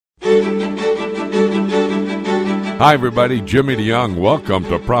Hi, everybody. Jimmy DeYoung. Welcome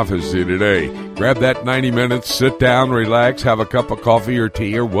to Prophecy Today. Grab that 90 minutes, sit down, relax, have a cup of coffee or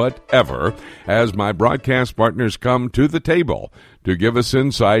tea or whatever as my broadcast partners come to the table to give us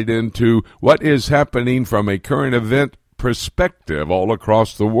insight into what is happening from a current event perspective all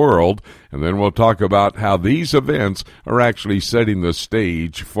across the world. And then we'll talk about how these events are actually setting the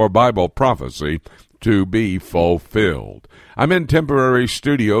stage for Bible prophecy to be fulfilled. I'm in temporary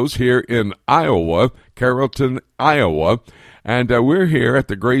studios here in Iowa, Carrollton, Iowa, and we're here at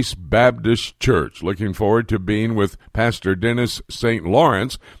the Grace Baptist Church. Looking forward to being with Pastor Dennis St.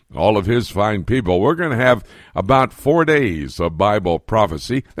 Lawrence, all of his fine people. We're going to have about 4 days of Bible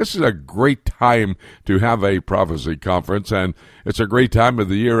prophecy. This is a great time to have a prophecy conference, and it's a great time of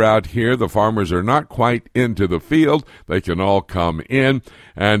the year out here. The farmers are not quite into the field. They can all come in,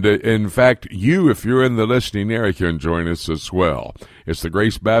 and in fact, if you're in the listening area, can join us as well. It's the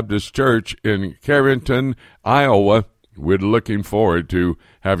Grace Baptist Church in Carrollton, Iowa. We're looking forward to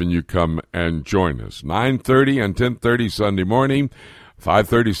having you come and join us. 9:30 and 10:30 Sunday morning,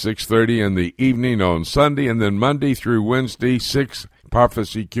 5:30, 6:30 in the evening on Sunday, and then Monday through Wednesday, 6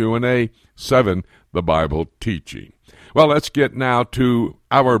 Prophecy Q&A, 7 the Bible teaching. Well, let's get now to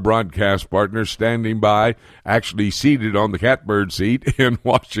our broadcast partner standing by, actually seated on the catbird seat in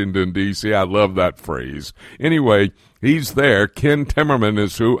Washington, D.C. I love that phrase. Anyway, he's there. Ken Timmerman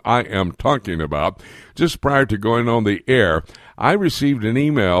is who I am talking about. Just prior to going on the air, I received an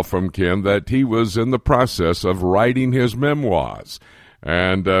email from Ken that he was in the process of writing his memoirs.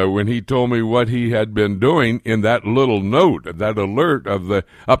 And when he told me what he had been doing in that little note, that alert of the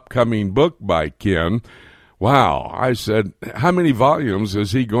upcoming book by Ken, wow, I said, how many volumes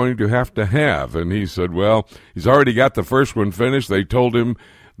is he going to have? And he said, well, he's already got the first one finished. They told him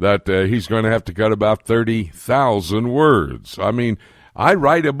that he's going to have to cut about 30,000 words. I mean, I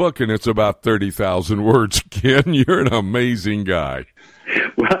write a book and it's about 30,000 words. Ken, you're an amazing guy.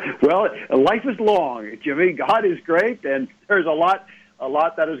 Well, life is long, Jimmy. God is great, and there's a lot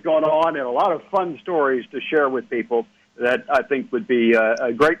that is going on and a lot of fun stories to share with people that I think would be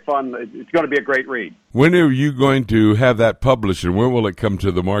a great fun. It's going to be a great read. When are you going to have that published, and when will it come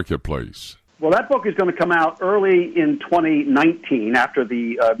to the marketplace? Well, that book is going to come out early in 2019 after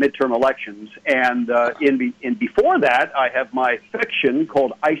the midterm elections. And before that, I have my fiction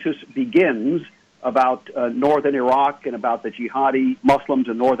called ISIS Begins about northern Iraq and about the jihadi Muslims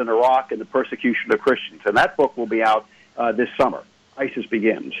in northern Iraq and the persecution of Christians. And that book will be out this summer. ISIS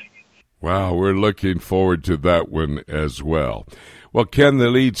Begins. Wow, we're looking forward to that one as well. Well, Ken, the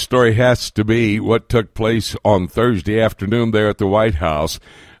lead story has to be what took place on Thursday afternoon there at the White House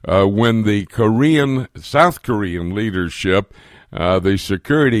when the South Korean leadership, the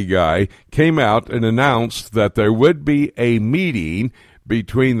security guy, came out and announced that there would be a meeting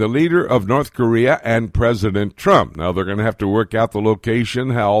between the leader of North Korea and President Trump. Now, they're going to have to work out the location,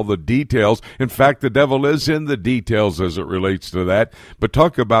 how all the details. In fact, the devil is in the details as it relates to that. But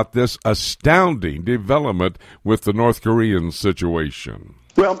talk about this astounding development with the North Korean situation.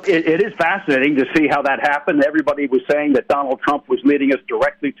 Well, it is fascinating to see how that happened. Everybody was saying that Donald Trump was leading us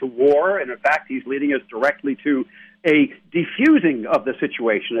directly to war, and in fact, he's leading us directly to a defusing of the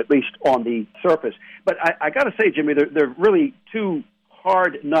situation, at least on the surface. But I got to say, Jimmy, there are really two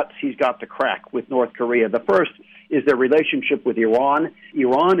hard nuts he's got to crack with North Korea. The first is their relationship with Iran.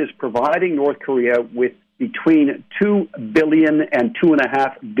 Iran is providing North Korea with between $2 billion and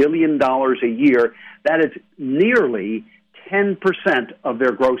 $2.5 billion a year. That is nearly 10% of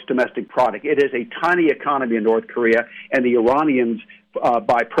their gross domestic product. It is a tiny economy in North Korea, and the Iranians,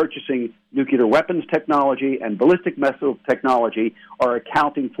 by purchasing nuclear weapons technology and ballistic missile technology, are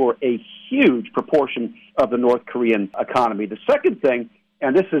accounting for a huge proportion of the North Korean economy. The second thing,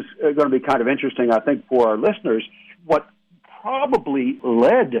 and this is going to be kind of interesting, I think, for our listeners, what probably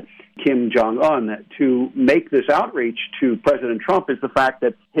led Kim Jong-un to make this outreach to President Trump is the fact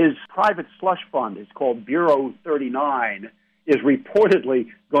that his private slush fund, it's called Bureau 39, is reportedly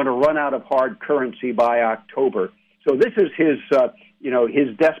going to run out of hard currency by October. So this is his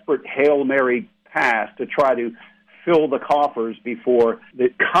desperate Hail Mary pass to try to fill the coffers before the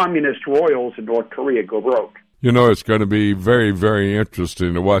communist royals in North Korea go broke. You know, it's going to be very, very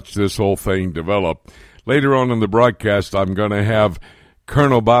interesting to watch this whole thing develop. Later on in the broadcast, I'm going to have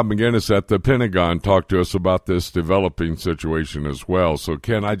Colonel Bob McGinnis at the Pentagon talk to us about this developing situation as well. So,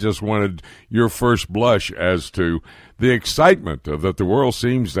 Ken, I just wanted your first blush as to the excitement that the world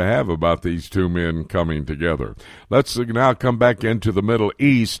seems to have about these two men coming together. Let's now come back into the Middle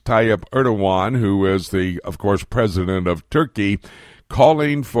East. Tayyip Erdogan, who is of course, president of Turkey,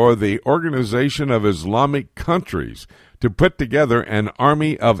 calling for the Organization of Islamic Countries to put together an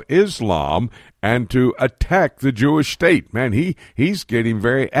army of Islam and to attack the Jewish state. Man, he's getting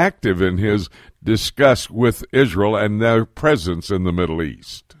very active in his disgust with Israel and their presence in the Middle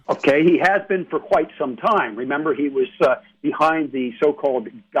East. Okay, he has been for quite some time. Remember, he was behind the so-called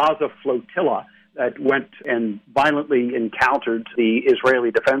Gaza flotilla that went and violently encountered the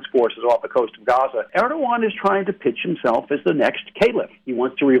Israeli Defense Forces off the coast of Gaza. Erdogan is trying to pitch himself as the next caliph. He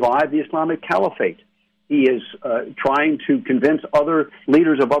wants to revive the Islamic Caliphate. He is trying to convince other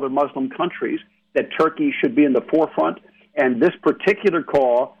leaders of other Muslim countries that Turkey should be in the forefront. And this particular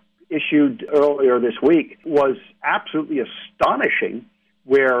call issued earlier this week was absolutely astonishing,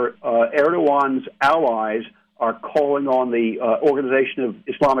 where Erdogan's allies are calling on the Organization of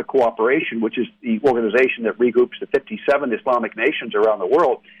Islamic Cooperation, which is the organization that regroups the 57 Islamic nations around the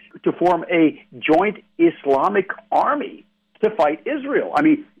world, to form a joint Islamic army to fight Israel. I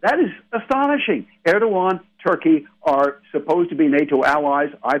mean, that is astonishing. Erdogan, Turkey are supposed to be NATO allies.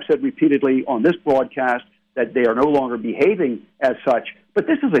 I've said repeatedly on this broadcast that they are no longer behaving as such, but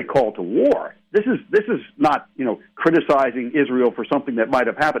this is a call to war. This is not, criticizing Israel for something that might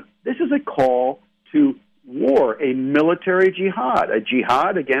have happened. This is a call to war, a military jihad, a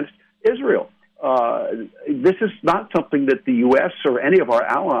jihad against Israel. This is not something that the U.S. or any of our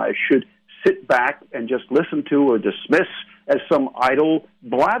allies should sit back and just listen to or dismiss as some idle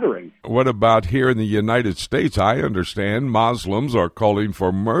blathering. What about here in the United States? I understand Muslims are calling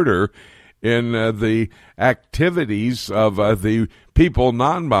for murder in the activities of the people,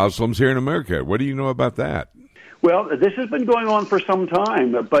 non-Muslims here in America. What do you know about that? Well, this has been going on for some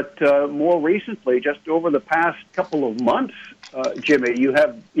time, but more recently, just over the past couple of months, Jimmy, you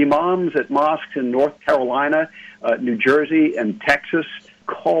have imams at mosques in North Carolina, New Jersey, and Texas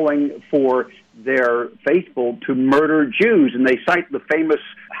calling for their faithful to murder Jews. And they cite the famous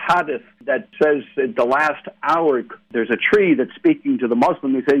hadith that says at the last hour, there's a tree that's speaking to the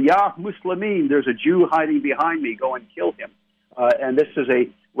Muslim. They say, Ya Muslimin, there's a Jew hiding behind me, go and kill him. And this is a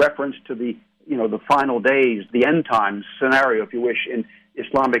reference to the final days, the end times scenario, if you wish, in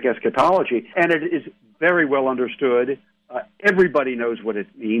Islamic eschatology. And it is very well understood. Everybody knows what it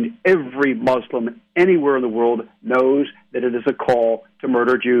means. Every Muslim anywhere in the world knows that it is a call to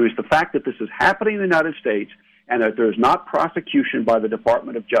murder Jews. The fact that this is happening in the United States and that there's not prosecution by the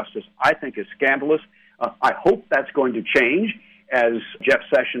Department of Justice, I think is scandalous. I hope that's going to change as Jeff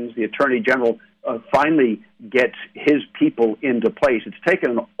Sessions, the Attorney General, finally gets his people into place. It's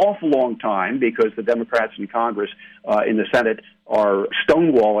taken an awful long time because the Democrats in Congress, in the Senate, are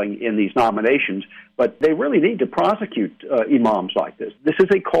stonewalling in these nominations, but they really need to prosecute imams like this. This is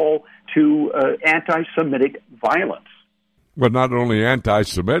a call to anti-Semitic violence. Well, not only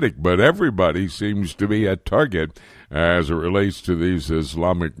anti-Semitic, but everybody seems to be a target as it relates to these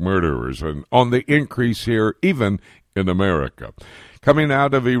Islamic murderers, and on the increase here, even in America. Coming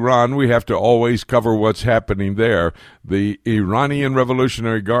out of Iran, we have to always cover what's happening there. The Iranian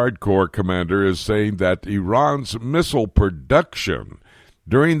Revolutionary Guard Corps commander is saying that Iran's missile production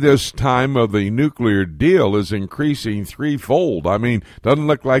during this time of the nuclear deal is increasing threefold. I mean, doesn't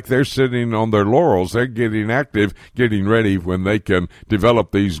look like they're sitting on their laurels. They're getting active, getting ready when they can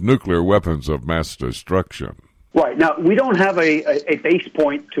develop these nuclear weapons of mass destruction. Right. Now, we don't have a base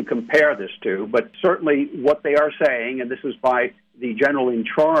point to compare this to, but certainly what they are saying, and this is by the general in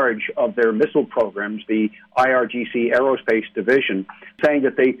charge of their missile programs, the IRGC Aerospace Division, saying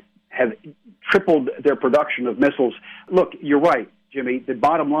that they have tripled their production of missiles. Look, you're right, Jimmy. The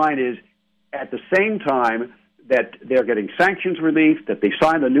bottom line is, at the same time that they're getting sanctions relief, that they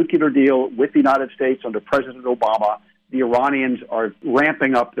signed a nuclear deal with the United States under President Obama, the Iranians are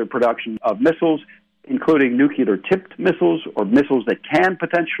ramping up their production of missiles, including nuclear-tipped missiles or missiles that can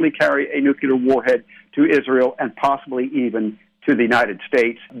potentially carry a nuclear warhead to Israel and possibly even to the United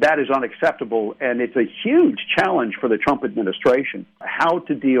States. That is unacceptable, and it's a huge challenge for the Trump administration, how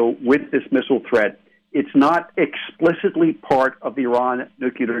to deal with this missile threat. It's not explicitly part of the Iran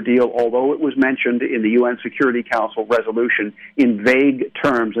nuclear deal, although it was mentioned in the UN Security Council resolution in vague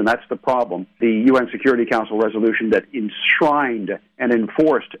terms, and that's the problem. The UN Security Council resolution that enshrined and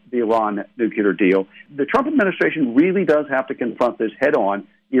enforced the Iran nuclear deal. The Trump administration really does have to confront this head-on.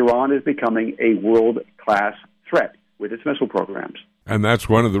 Iran is becoming a world-class threat with its missile programs. And that's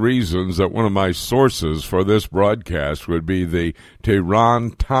one of the reasons that one of my sources for this broadcast would be the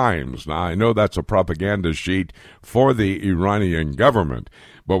Tehran Times. Now, I know that's a propaganda sheet for the Iranian government,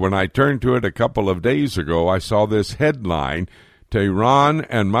 but when I turned to it a couple of days ago, I saw this headline: Tehran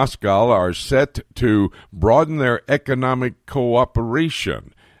and Moscow are set to broaden their economic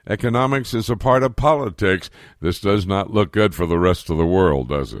cooperation. Economics is a part of politics. This does not look good for the rest of the world,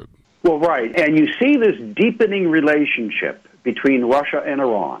 does it? Well, right. And you see this deepening relationship between Russia and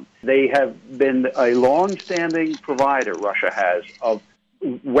Iran. They have been a long-standing provider, Russia has, of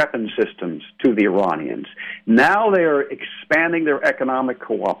weapon systems to the Iranians. Now they are expanding their economic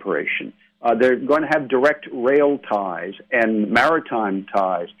cooperation. They're going to have direct rail ties and maritime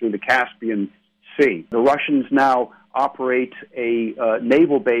ties through the Caspian Sea. The Russians now operate a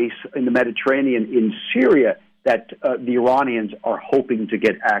naval base in the Mediterranean in Syria that the Iranians are hoping to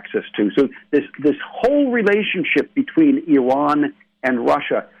get access to. So this whole relationship between Iran and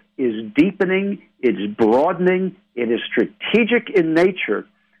Russia is deepening, it's broadening, it is strategic in nature,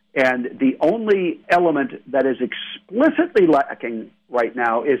 and the only element that is explicitly lacking right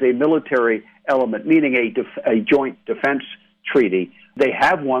now is a military element, meaning a joint defense treaty. They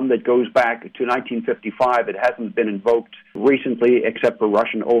have one that goes back to 1955. It hasn't been invoked recently except for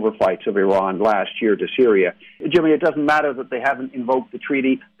Russian overflights of Iran last year to Syria. Jimmy, it doesn't matter that they haven't invoked the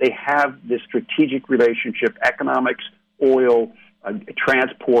treaty. They have this strategic relationship, economics, oil,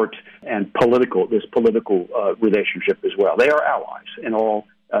 transport, and political relationship as well. They are allies in all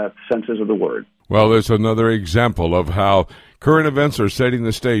senses of the word. Well, there's another example of how current events are setting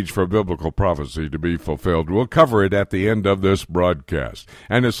the stage for biblical prophecy to be fulfilled. We'll cover it at the end of this broadcast.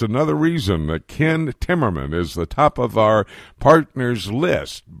 And it's another reason that Ken Timmerman is the top of our partners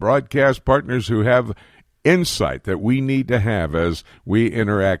list, broadcast partners who have insight that we need to have as we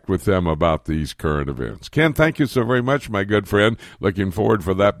interact with them about these current events. Ken, thank you so very much, my good friend. Looking forward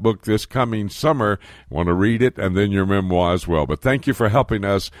for that book this coming summer. Want to read it and then your memoir as well. But thank you for helping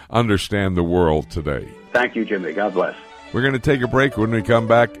us understand the world today. Thank you, Jimmy. God bless. We're going to take a break. When we come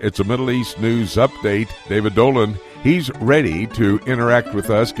back, it's a Middle East news update. David Dolan, he's ready to interact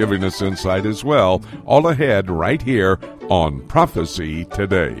with us, giving us insight as well. All ahead right here on Prophecy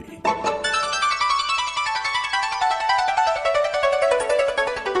Today.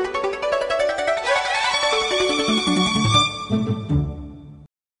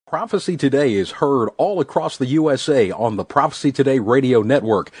 Prophecy Today is heard all across the USA on the Prophecy Today radio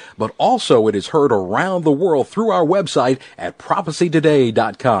network, but also it is heard around the world through our website at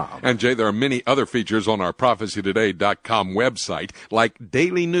prophecytoday.com. And Jay, there are many other features on our prophecytoday.com website, like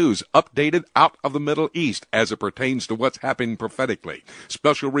daily news updated out of the Middle East as it pertains to what's happening prophetically.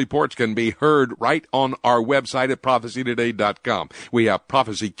 Special reports can be heard right on our website at prophecytoday.com. We have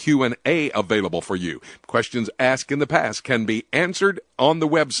prophecy Q&A available for you. Questions asked in the past can be answered on the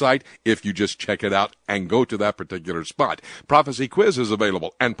website if you just check it out and go to that particular spot. Prophecy Quiz is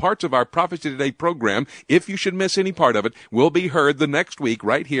available, and parts of our Prophecy Today program, if you should miss any part of it, will be heard the next week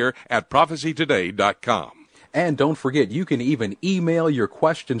right here at prophecytoday.com. And don't forget, you can even email your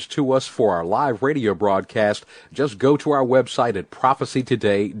questions to us for our live radio broadcast. Just go to our website at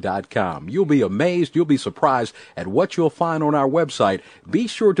prophecytoday.com. You'll be amazed, you'll be surprised at what you'll find on our website. Be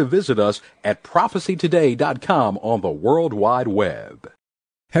sure to visit us at prophecytoday.com on the World Wide Web.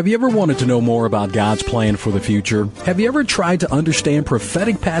 Have you ever wanted to know more about God's plan for the future? Have you ever tried to understand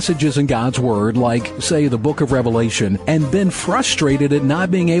prophetic passages in God's Word, like, say, the book of Revelation, and been frustrated at not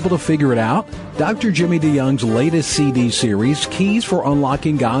being able to figure it out? Dr. Jimmy DeYoung's latest CD series, Keys for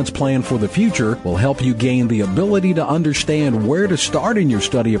Unlocking God's Plan for the Future, will help you gain the ability to understand where to start in your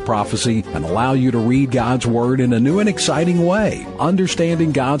study of prophecy and allow you to read God's Word in a new and exciting way.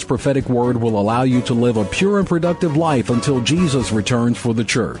 Understanding God's prophetic Word will allow you to live a pure and productive life until Jesus returns for the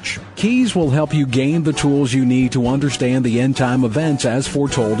church. Keys will help you gain the tools you need to understand the end-time events as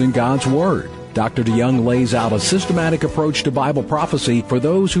foretold in God's Word. Dr. DeYoung lays out a systematic approach to Bible prophecy for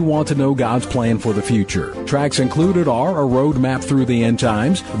those who want to know God's plan for the future. Tracks included are A Roadmap Through the End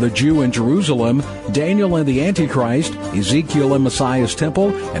Times, The Jew in Jerusalem, Daniel and the Antichrist, Ezekiel and Messiah's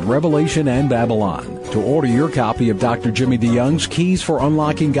Temple, and Revelation and Babylon. To order your copy of Dr. Jimmy DeYoung's Keys for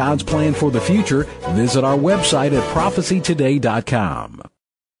Unlocking God's Plan for the Future, visit our website at prophecytoday.com.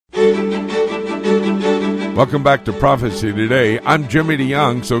 Welcome back to Prophecy Today. I'm Jimmy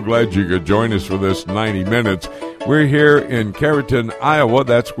DeYoung. So glad you could join us for this 90 minutes. We're here in Carrollton, Iowa.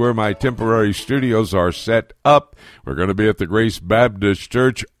 That's where my temporary studios are set up. We're going to be at the Grace Baptist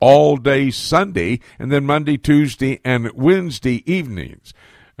Church all day Sunday, and then Monday, Tuesday, and Wednesday evenings.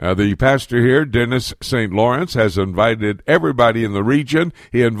 The pastor here, Dennis St. Lawrence, has invited everybody in the region.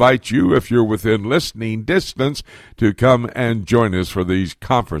 He invites you, if you're within listening distance, to come and join us for these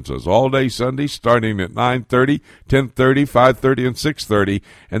conferences all day Sunday, starting at 9:30, 10:30, 5:30, and 6:30,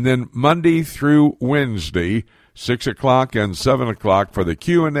 and then Monday through Wednesday, 6 o'clock and 7 o'clock for the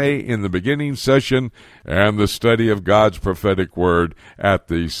Q&A in the beginning session and the study of God's prophetic word at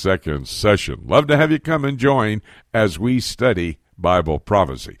the second session. Love to have you come and join as we study Bible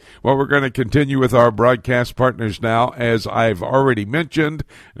prophecy. Well, we're going to continue with our broadcast partners now. As I've already mentioned,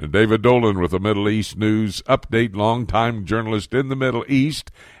 David Dolan with the Middle East News Update, longtime journalist in the Middle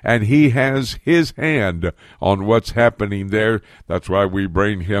East, and he has his hand on what's happening there. That's why we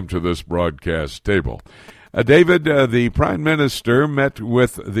bring him to this broadcast table. David, the Prime Minister met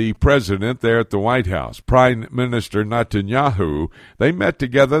with the President there at the White House, Prime Minister Netanyahu. They met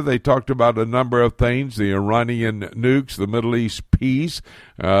together. They talked about a number of things, the Iranian nukes, the Middle East peace,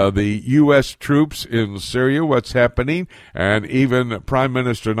 the U.S. troops in Syria, what's happening, and even Prime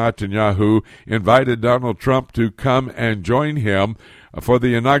Minister Netanyahu invited Donald Trump to come and join him for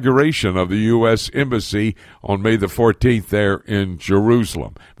the inauguration of the U.S. Embassy on May the 14th there in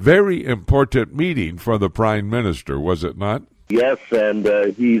Jerusalem. Very important meeting for the Prime Minister, was it not? Yes, and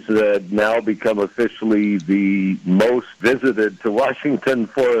he's now become officially the most visited to Washington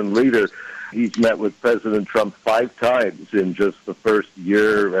foreign leader. He's met with President Trump 5 times in just the first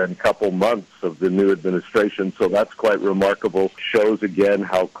year and couple months of the new administration, so that's quite remarkable. Shows again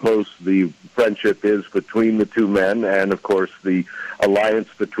how close the friendship is between the two men and, of course, the alliance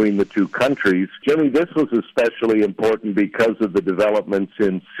between the two countries. Jimmy, this was especially important because of the developments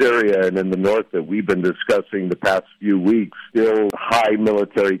in Syria and in the north that we've been discussing the past few weeks. Still high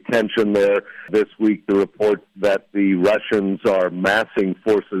military tension there. This week, the report that the Russians are massing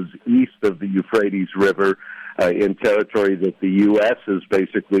forces east of the Euphrates River in territory that the U.S. has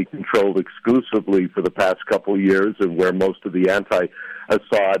basically controlled exclusively for the past couple years, and where most of the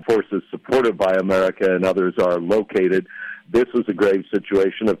anti-Assad forces supported by America and others are located. This is a grave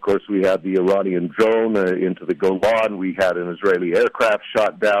situation. Of course, we had the Iranian drone into the Golan. We had an Israeli aircraft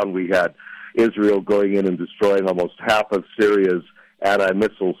shot down. We had Israel going in and destroying almost half of Syria's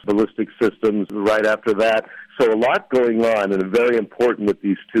anti-missile ballistic systems right after that. So a lot going on, and it's very important that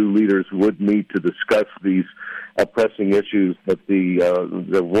these two leaders would meet to discuss these pressing issues. But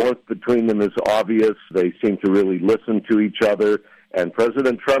the warmth between them is obvious. They seem to really listen to each other. And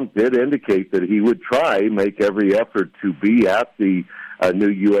President Trump did indicate that he would make every effort to be at the new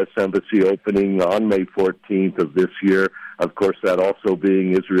U.S. Embassy opening on May 14th of this year. Of course, that also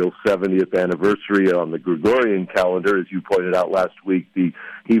being Israel's 70th anniversary on the Gregorian calendar. As you pointed out last week, the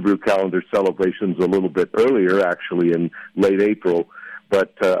Hebrew calendar celebration's a little bit earlier, actually in late April.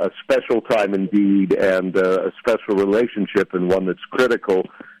 But a special time indeed, and a special relationship, and one that's critical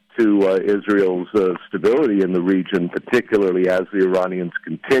to Israel's stability in the region, particularly as the Iranians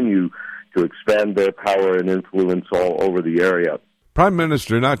continue to expand their power and influence all over the area. Prime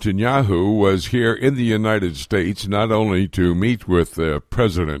Minister Netanyahu was here in the United States not only to meet with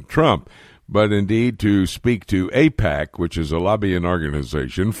President Trump, but indeed to speak to AIPAC, which is a lobbying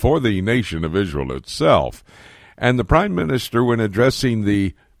organization for the nation of Israel itself. And the Prime Minister, when addressing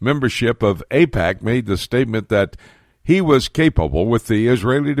the membership of AIPAC, made the statement that he was capable with the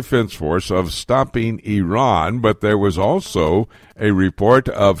Israeli Defense Force of stopping Iran, but there was also a report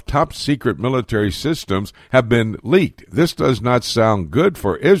of top-secret military systems have been leaked. This does not sound good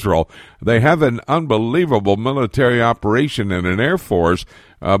for Israel. They have an unbelievable military operation and an air force,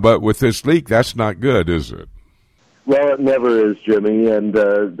 but with this leak, that's not good, is it? Well, it never is, Jimmy, and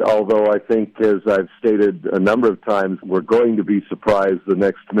although I think, as I've stated a number of times, we're going to be surprised the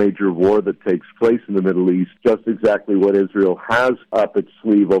next major war that takes place in the Middle East, just exactly what Israel has up its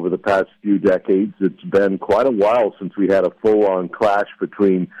sleeve over the past few decades. It's been quite a while since we had a full-on clash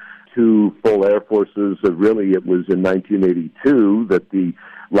between two full air forces. Really, it was in 1982 that the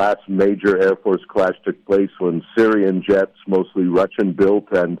last major air force clash took place, when Syrian jets, mostly Russian-built,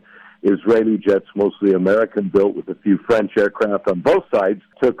 and Israeli jets, mostly American-built, with a few French aircraft on both sides,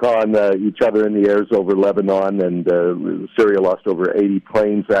 took on each other in the airs over Lebanon, and Syria lost over 80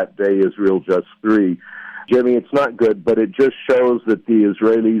 planes that day, Israel just 3. Jimmy, it's not good, but it just shows that the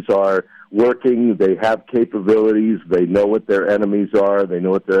Israelis are working, they have capabilities, they know what their enemies are, they know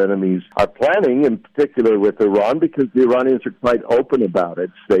what their enemies are planning, in particular with Iran, because the Iranians are quite open about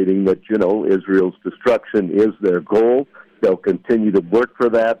it, stating that, Israel's destruction is their goal. They'll continue to work for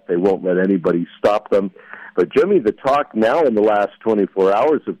that. They won't let anybody stop them. But, Jimmy, the talk now in the last 24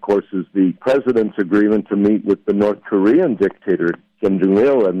 hours, of course, is the president's agreement to meet with the North Korean dictator, Kim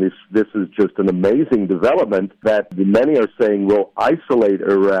Jong-il, and this is just an amazing development that many are saying will isolate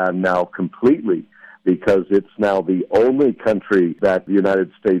Iran now completely, because it's now the only country that the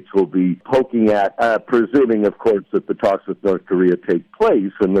United States will be poking at, presuming, of course, that the talks with North Korea take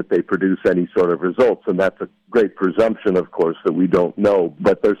place and that they produce any sort of results. And that's a great presumption, of course, that we don't know.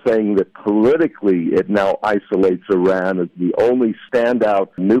 But they're saying that politically it now isolates Iran as the only standout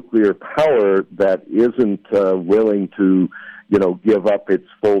nuclear power that isn't willing to give up its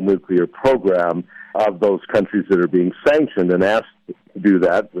full nuclear program. of those countries that are being sanctioned and asked to do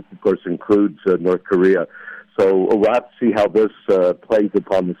that, which of course includes North Korea. So we'll have to see how this plays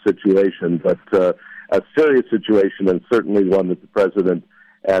upon the situation, but a serious situation, and certainly one that the President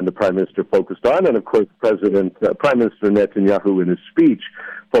and the Prime Minister focused on, and of course Prime Minister Netanyahu in his speech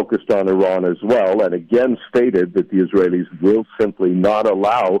focused on Iran as well, and again stated that the Israelis will simply not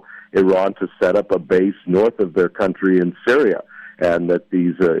allow Iran to set up a base north of their country in Syria, and that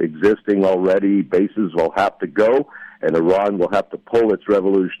these existing already bases will have to go, and Iran will have to pull its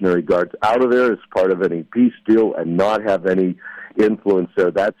Revolutionary Guards out of there as part of any peace deal and not have any influence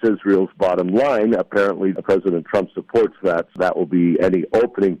there. That's Israel's bottom line. Apparently, President Trump supports that. That will be any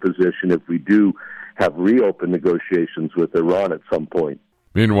opening position if we do have reopened negotiations with Iran at some point.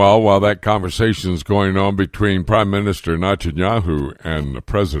 Meanwhile, while that conversation is going on between Prime Minister Netanyahu and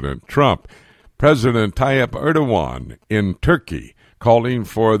President Trump, President Tayyip Erdogan in Turkey calling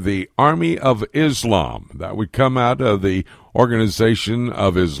for the Army of Islam that would come out of the Organization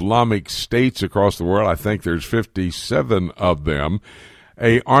of Islamic States across the world. I think there's 57 of them.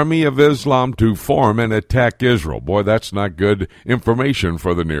 A Army of Islam to form and attack Israel. Boy, that's not good information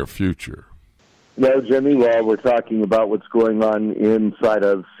for the near future. No, Jimmy, while we're talking about what's going on inside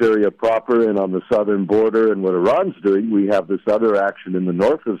of Syria proper and on the southern border and what Iran's doing, we have this other action in the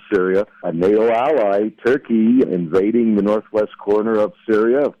north of Syria, a NATO ally, Turkey, invading the northwest corner of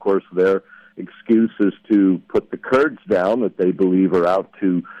Syria. Of course, their excuse is to put the Kurds down that they believe are out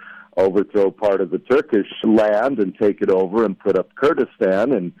to overthrow part of the Turkish land and take it over and put up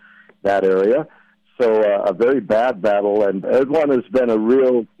Kurdistan in that area. So a very bad battle, and Erdogan has been a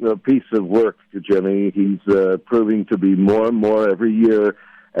real piece of work to Jimmy. He's proving to be more and more every year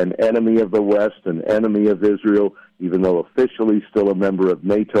an enemy of the West, an enemy of Israel, even though officially still a member of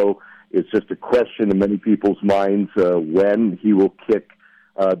NATO. It's just a question in many people's minds when he will kick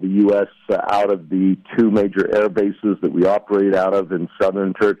the U.S. out of the two major air bases that we operate out of in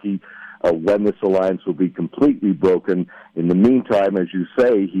southern Turkey, when this alliance will be completely broken. In the meantime, as you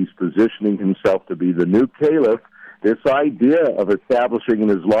say, he's positioning himself to be the new caliph. This idea of establishing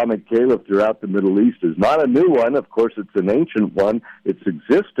an Islamic caliph throughout the Middle East is not a new one. Of course, it's an ancient one. It's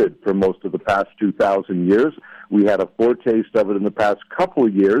existed for most of the past 2,000 years. We had a foretaste of it in the past couple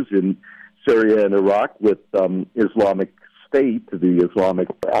of years in Syria and Iraq with Islamic State, the Islamic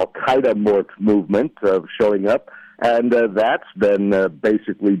Al-Qaeda movement showing up. And that's been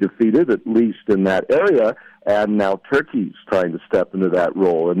basically defeated, at least in that area, and now Turkey's trying to step into that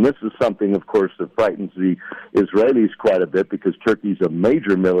role. And this is something, of course, that frightens the Israelis quite a bit, because Turkey's a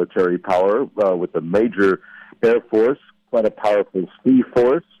major military power with a major air force, quite a powerful sea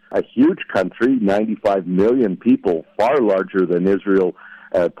force, a huge country, 95 million people, far larger than Israel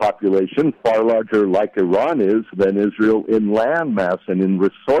population, far larger like Iran is than Israel in land mass and in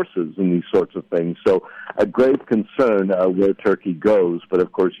resources and these sorts of things. So a grave concern where Turkey goes. But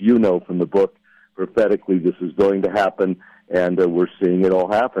of course, you know from the book, prophetically, this is going to happen, and we're seeing it all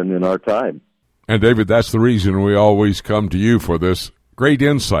happen in our time. And David, that's the reason we always come to you for this great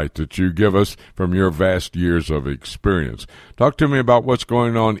insight that you give us from your vast years of experience. Talk to me about what's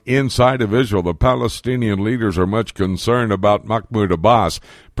going on inside of Israel. The Palestinian leaders are much concerned about Mahmoud Abbas,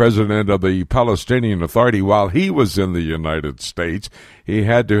 president of the Palestinian Authority. While he was in the United States, he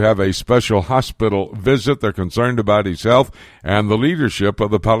had to have a special hospital visit. They're concerned about his health and the leadership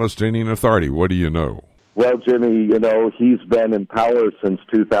of the Palestinian Authority. What do you know? Well, Jimmy, you know, he's been in power since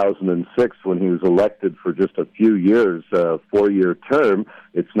 2006 when he was elected for just a few years, a 4-year term.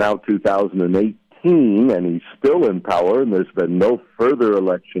 It's now 2018, and he's still in power, and there's been no further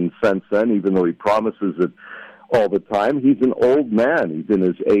election since then, even though he promises it all the time. He's an old man. He's in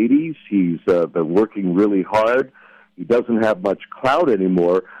his 80s. He's been working really hard. He doesn't have much clout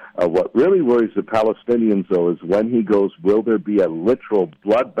anymore. What really worries the Palestinians, though, is when he goes, will there be a literal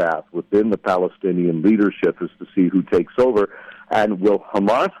bloodbath within the Palestinian leadership as to see who takes over? And will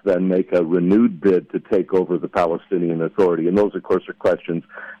Hamas then make a renewed bid to take over the Palestinian Authority? And those, of course, are questions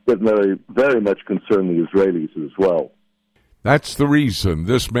that very, very much concern the Israelis as well. That's the reason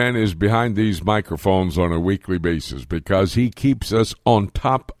this man is behind these microphones on a weekly basis, because he keeps us on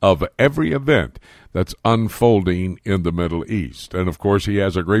top of every event that's unfolding in the Middle East. And, of course, he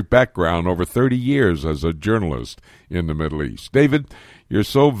has a great background, over 30 years as a journalist in the Middle East. David, you're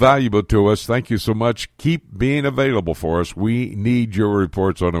so valuable to us. Thank you so much. Keep being available for us. We need your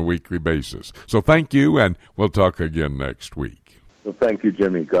reports on a weekly basis. So thank you, and we'll talk again next week. Well, thank you,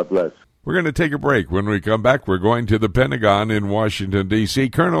 Jimmy. God bless. We're going to take a break. When we come back, we're going to the Pentagon in Washington, D.C.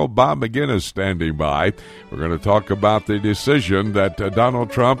 Colonel Bob McGinnis standing by. We're going to talk about the decision that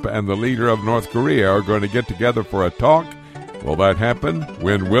Donald Trump and the leader of North Korea are going to get together for a talk Will that happen?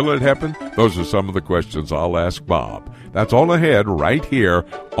 When will it happen? Those are some of the questions I'll ask Bob. That's all ahead right here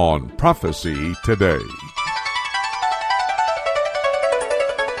on Prophecy Today.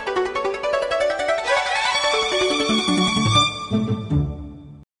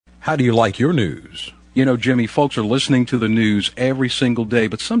 How do you like your news? You know, Jimmy, folks are listening to the news every single day,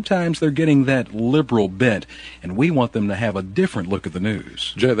 but sometimes they're getting that liberal bent, and we want them to have a different look at the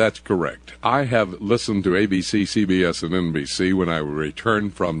news. Jay, that's correct. I have listened to ABC, CBS, and NBC when I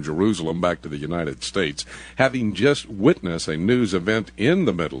returned from Jerusalem back to the United States, having just witnessed a news event in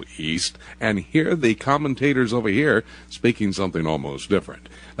the Middle East, and hear the commentators over here speaking something almost different.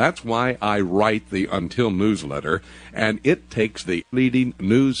 That's why I write the Until newsletter, and it takes the leading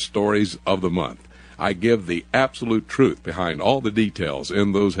news stories of the month. I give the absolute truth behind all the details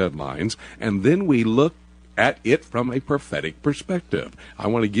in those headlines, and then we look at it from a prophetic perspective. I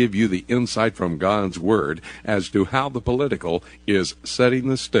want to give you the insight from God's Word as to how the political is setting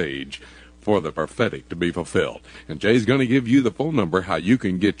the stage for the prophetic to be fulfilled. And Jay's going to give you the phone number how you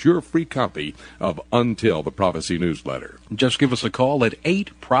can get your free copy of Until the Prophecy newsletter. Just give us a call at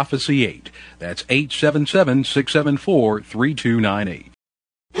 8-PROPHECY-8. That's 877-674-3298.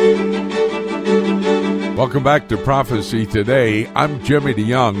 Welcome back to Prophecy Today. I'm Jimmy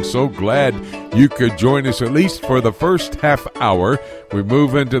DeYoung. So glad you could join us at least for the first half hour. We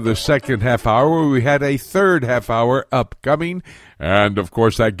move into the second half hour where we had a third half hour upcoming. And, of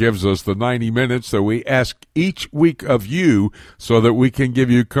course, that gives us the 90 minutes that we ask each week of you so that we can give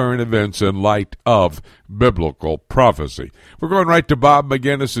you current events in light of biblical prophecy. We're going right to Bob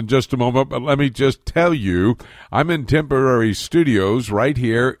McGinnis in just a moment, but let me just tell you, I'm in temporary studios right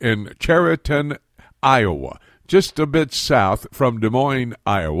here in Chariton, Iowa, just a bit south from Des Moines,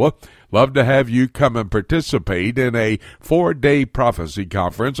 Iowa. Love to have you come and participate in a 4-day prophecy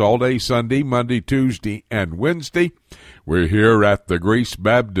conference, all day Sunday, Monday, Tuesday, and Wednesday. We're here at the Grace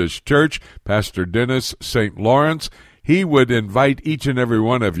Baptist Church. Pastor Dennis St. Lawrence, he would invite each and every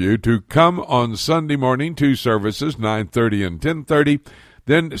one of you to come on Sunday morning, 2 services, 9:30 and 10:30.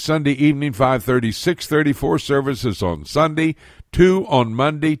 Then Sunday evening, 5:30, 6:30, 4 services on Sunday, 2 on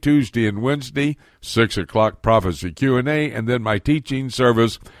Monday, Tuesday, and Wednesday, 6 o'clock prophecy Q&A, and then my teaching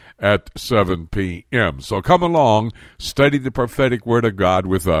service at 7 p.m. So come along, study the prophetic Word of God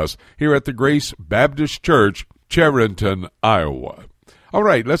with us here at the Grace Baptist Church, Chariton, Iowa. All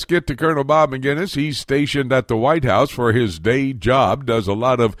right, let's get to Colonel Bob McGinnis. He's stationed at the White House for his day job, does a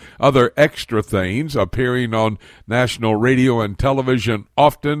lot of other extra things, appearing on national radio and television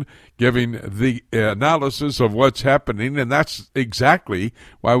often, giving the analysis of what's happening, and that's exactly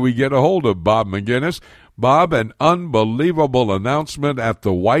why we get a hold of Bob McGinnis. Bob, an unbelievable announcement at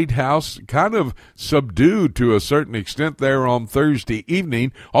the White House, kind of subdued to a certain extent there on Thursday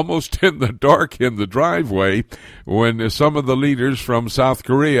evening, almost in the dark in the driveway, when some of the leaders from South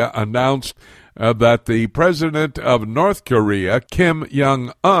Korea announced that the president of North Korea, Kim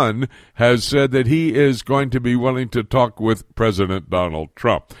Jong-un, has said that he is going to be willing to talk with President Donald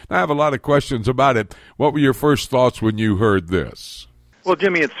Trump. Now, I have a lot of questions about it. What were your first thoughts when you heard this? Well,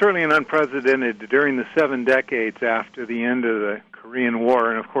 Jimmy, it's certainly an unprecedented during the 7 decades after the end of the Korean War,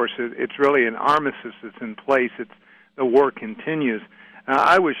 and of course it's really an armistice that's in place. The war continues.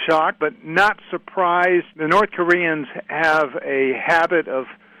 I was shocked, but not surprised. The North Koreans have a habit of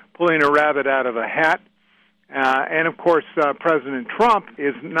pulling a rabbit out of a hat, and of course President Trump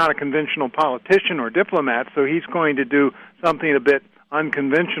is not a conventional politician or diplomat, so he's going to do something a bit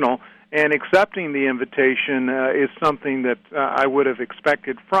unconventional. And accepting the invitation is something that I would have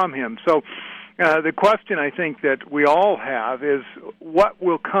expected from him. So the question I think that we all have is, what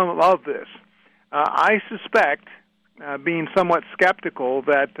will come of this? I suspect, being somewhat skeptical,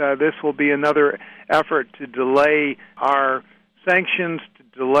 that this will be another effort to delay our sanctions, to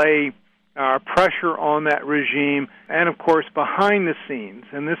delay our pressure on that regime, and of course behind the scenes,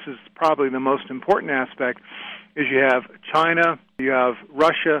 and this is probably the most important aspect, is you have China, you have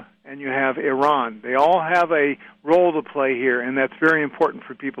Russia, and you have Iran. They all have a role to play here, and that's very important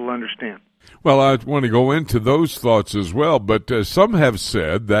for people to understand. Well, I want to go into those thoughts as well, but some have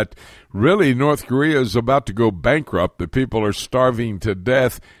said that really North Korea is about to go bankrupt, that people are starving to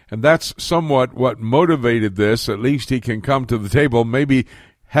death, and that's somewhat what motivated this. At least he can come to the table, maybe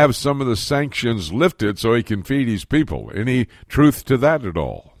have some of the sanctions lifted so he can feed his people. Any truth to that at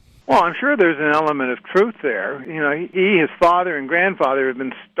all? Well, I'm sure there's an element of truth there. You know, his father and grandfather have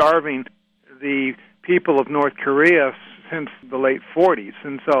been starving the people of North Korea since the late 40s,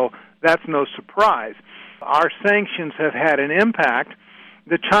 and so that's no surprise. Our sanctions have had an impact.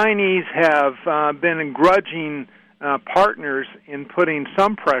 The Chinese have been grudging partners in putting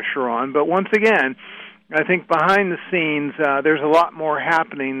some pressure on, but once again, I think behind the scenes, there's a lot more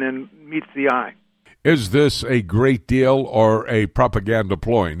happening than meets the eye. Is this a great deal or a propaganda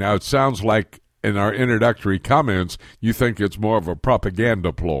ploy? Now, it sounds like in our introductory comments, you think it's more of a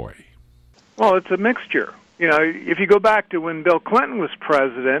propaganda ploy. Well, it's a mixture. You know, if you go back to when Bill Clinton was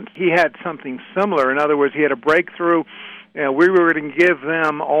president, he had something similar. In other words, he had a breakthrough. You know, we were going to give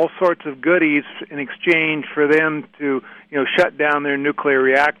them all sorts of goodies in exchange for them to, shut down their nuclear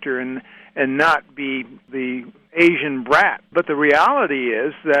reactor and not be the Asian brat. But the reality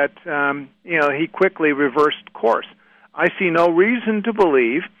is that, he quickly reversed course. I see no reason to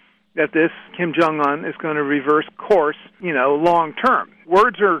believe that this Kim Jong-un is going to reverse course, long term.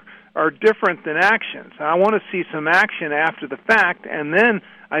 Words are different than actions. I want to see some action after the fact, and then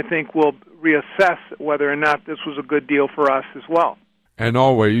I think we'll reassess whether or not this was a good deal for us as well. And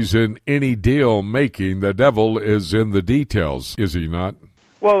always in any deal making, the devil is in the details, is he not?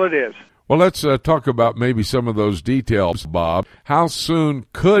 Well, it is. Well, let's talk about maybe some of those details, Bob. How soon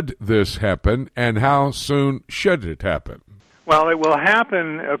could this happen, and how soon should it happen? Well, it will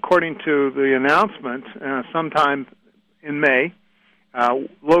happen, according to the announcement, sometime in May.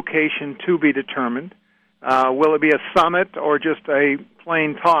 Location to be determined. Will it be a summit or just a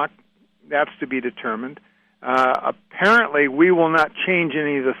plain talk? That's to be determined. Apparently, we will not change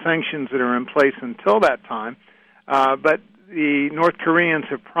any of the sanctions that are in place until that time, but the North Koreans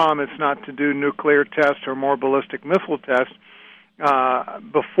have promised not to do nuclear tests or more ballistic missile tests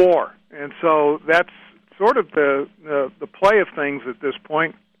before. And so that's sort of the play of things at this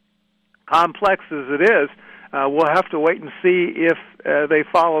point. Complex as it is, we'll have to wait and see if they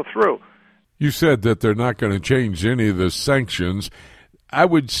follow through. You said that they're not going to change any of the sanctions. I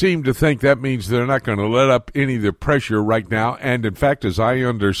would seem to think that means they're not going to let up any of the pressure right now. And in fact, as I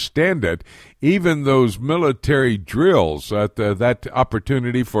understand it, even those military drills, that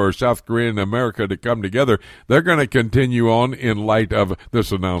opportunity for South Korea and America to come together, they're going to continue on in light of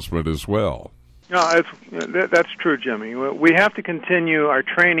this announcement as well. No, that's true, Jimmy. We have to continue our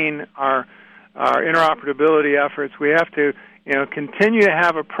training, our interoperability efforts. We have to, continue to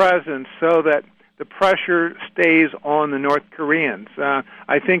have a presence so that the pressure stays on the North Koreans.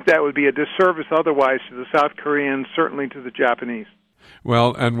 I think that would be a disservice otherwise to the South Koreans, certainly to the Japanese.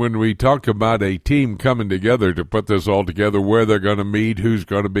 Well, and when we talk about a team coming together to put this all together, where they're going to meet, who's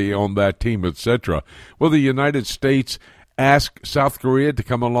going to be on that team, etc., will the United States ask South Korea to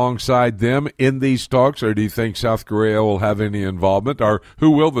come alongside them in these talks, or do you think South Korea will have any involvement, or who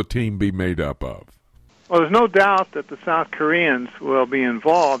will the team be made up of? Well, there's no doubt that the South Koreans will be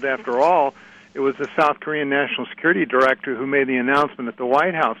involved. After all, it was the South Korean National Security Director who made the announcement at the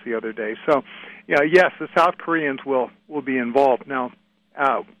White House the other day. So, yes, the South Koreans will be involved. Now,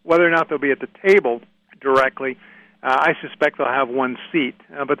 whether or not they'll be at the table directly, I suspect they'll have one seat.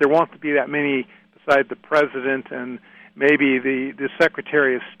 But there won't be that many besides the President and maybe the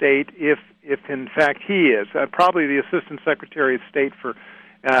Secretary of State, if in fact he is. Probably the Assistant Secretary of State for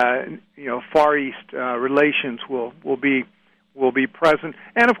Far East relations will be present,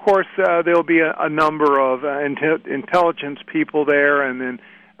 and of course there'll be a number of intelligence people there, and then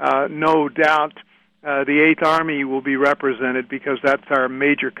no doubt the 8th Army will be represented because that's our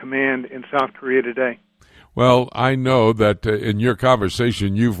major command in South Korea today. Well, I know that in your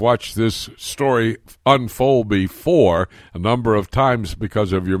conversation you've watched this story unfold before a number of times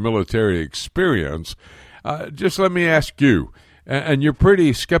because of your military experience. Just let me ask you, and you're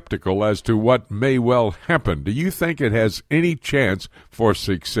pretty skeptical as to what may well happen. Do you think it has any chance for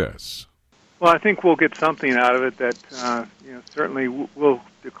success? Well, I think we'll get something out of it that certainly will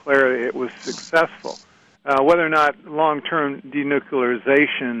declare it was successful. Whether or not long-term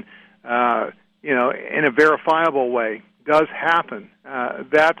denuclearization, in a verifiable way does happen,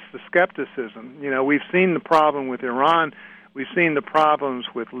 that's the skepticism. We've seen the problem with Iran. We've seen the problems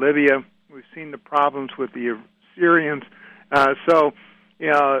with Libya. We've seen the problems with the Syrians. So,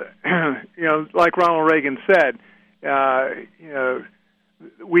 like Ronald Reagan said,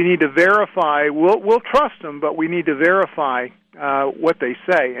 we need to verify. We'll trust them, but we need to verify what they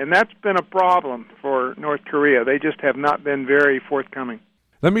say, and that's been a problem for North Korea. They just have not been very forthcoming.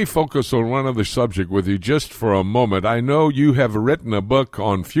 Let me focus on one other subject with you just for a moment. I know you have written a book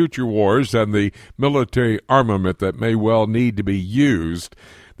on future wars and the military armament that may well need to be used.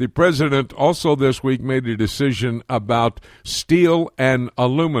 The president also this week made a decision about steel and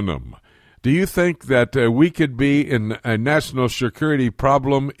aluminum. Do you think that we could be in a national security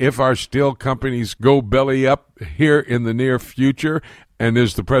problem if our steel companies go belly up here in the near future? And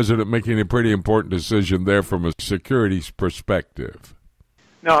is the president making a pretty important decision there from a security perspective?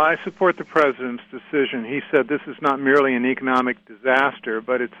 No, I support the President's decision. He said this is not merely an economic disaster,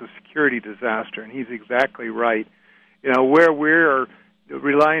 but it's a security disaster, and he's exactly right. You know, where we're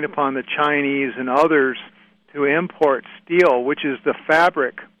relying upon the Chinese and others to import steel, which is the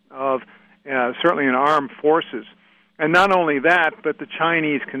fabric of certainly in armed forces. And not only that, but the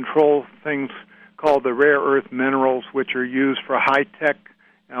Chinese control things called the rare earth minerals, which are used for high-tech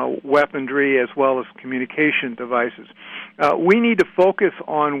weaponry as well as communication devices. We need to focus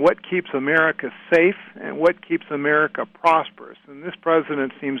on what keeps America safe and what keeps America prosperous. And this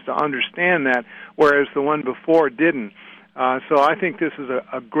president seems to understand that, whereas the one before didn't. So I think this is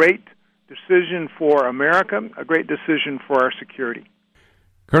a great decision for America, a great decision for our security.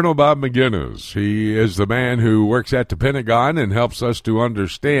 Colonel Bob Maginnis, he is the man who works at the Pentagon and helps us to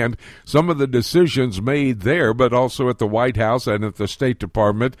understand some of the decisions made there, but also at the White House and at the State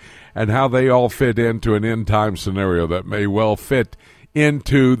Department, and how they all fit into an end-time scenario that may well fit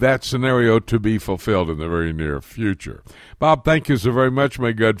into that scenario to be fulfilled in the very near future. Bob, thank you so very much,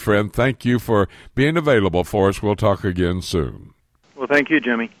 my good friend. Thank you for being available for us. We'll talk again soon. Well, thank you,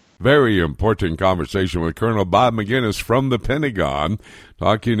 Jimmy. Very important conversation with Colonel Bob Maginnis from the Pentagon,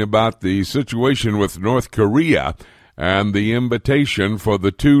 talking about the situation with North Korea and the invitation for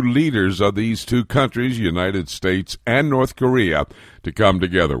the two leaders of these two countries, United States and North Korea, to come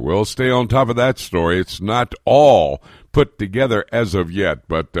together. We'll stay on top of that story. It's not all put together as of yet,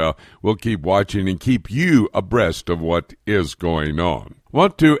 but we'll keep watching and keep you abreast of what is going on.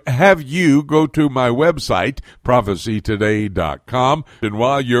 Want to have you go to my website, prophecytoday.com. And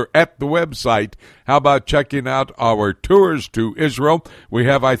while you're at the website, how about checking out our tours to Israel? We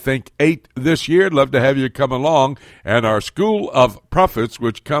have, I think, 8 this year. Love to have you come along. And our School of Prophets,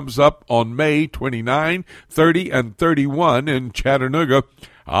 which comes up on May 29, 30, and 31 in Chattanooga.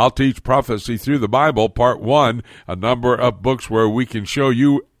 I'll teach prophecy through the Bible, part 1, a number of books where we can show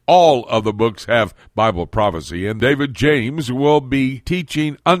you all of the books have Bible prophecy, and David James will be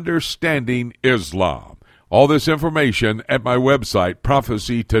teaching Understanding Islam. All this information at my website,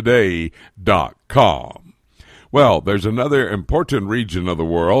 prophecytoday.com. Well, there's another important region of the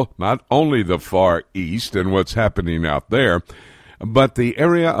world, not only the Far East and what's happening out there, but the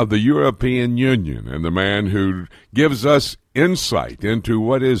area of the European Union, and the man who gives us insight into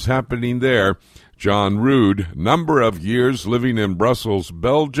what is happening there, John Rood, number of years living in Brussels,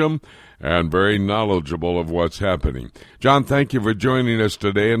 Belgium, and very knowledgeable of what's happening. John, thank you for joining us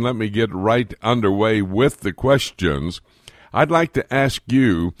today, and let me get right underway with the questions. I'd like to ask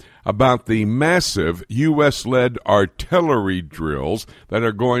you about the massive U.S.-led artillery drills that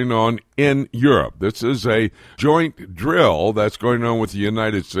are going on in Europe. This is a joint drill that's going on with the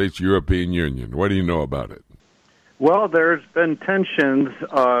United States, European Union. What do you know about it? Well, there's been tensions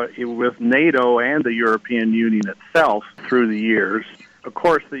with NATO and the European Union itself through the years. Of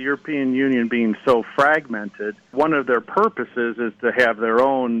course, the European Union being so fragmented, one of their purposes is to have their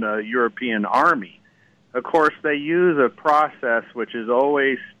own European army. Of course, they use a process which is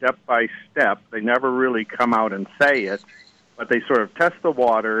always step by step. They never really come out and say it, but they sort of test the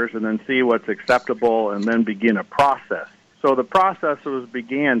waters and then see what's acceptable and then begin a process. So the process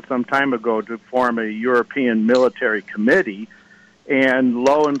began some time ago to form a European military committee, and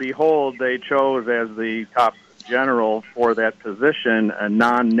lo and behold, they chose as the top general for that position a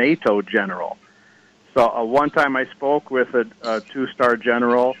non-NATO general. So one time I spoke with a 2-star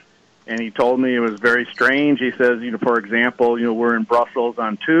general, and he told me it was very strange. He says, for example, we're in Brussels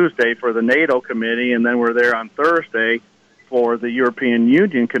on Tuesday for the NATO committee, and then we're there on Thursday for the European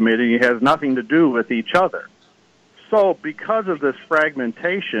Union committee. It has nothing to do with each other. So because of this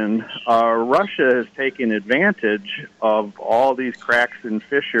fragmentation, Russia has taken advantage of all these cracks and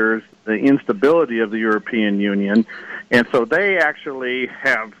fissures, the instability of the European Union, and so they actually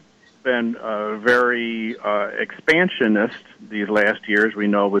have been very expansionist these last years, we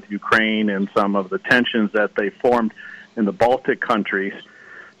know, with Ukraine and some of the tensions that they formed in the Baltic countries.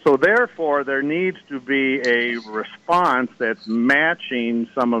 So therefore, there needs to be a response that's matching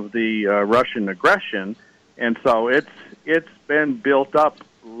some of the Russian aggression. And so it's been built up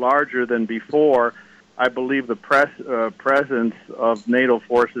larger than before. I believe the presence of NATO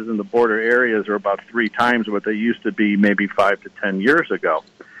forces in the border areas are about 3 times what they used to be maybe 5 to 10 years ago.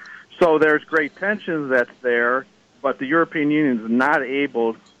 So there's great tensions that's there, but the European Union is not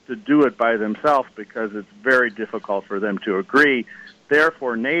able to do it by themselves because it's very difficult for them to agree.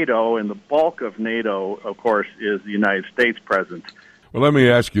 Therefore, NATO, and the bulk of NATO, of course, is the United States presence. Well, let me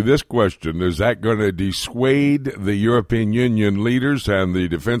ask you this question. Is that going to dissuade the European Union leaders and the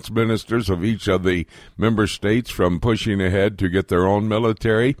defense ministers of each of the member states from pushing ahead to get their own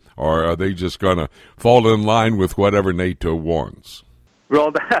military, or are they just going to fall in line with whatever NATO wants?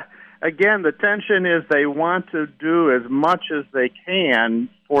 Well, again, the tension is they want to do as much as they can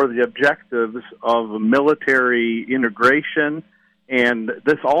for the objectives of military integration, and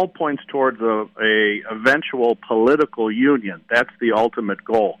this all points towards a eventual political union. That's the ultimate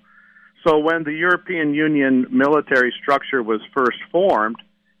goal. So when the European Union military structure was first formed,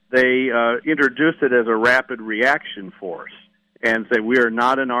 they introduced it as a rapid reaction force and say, we are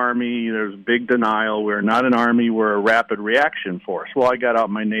not an army, there's big denial, we're not an army, we're a rapid reaction force. Well, I got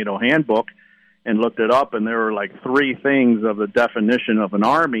out my NATO handbook and looked it up, and there were like 3 things of the definition of an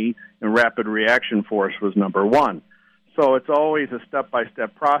army, and rapid reaction force was number 1. So it's always a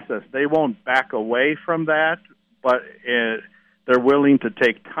step-by-step process. They won't back away from that, but they're willing to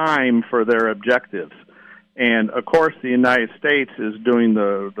take time for their objectives. And, of course, the United States is doing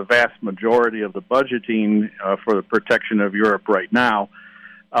the vast majority of the budgeting for the protection of Europe right now.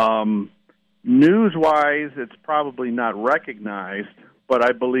 News-wise, it's probably not recognized, but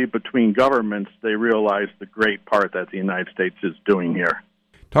I believe between governments, they realize the great part that the United States is doing here.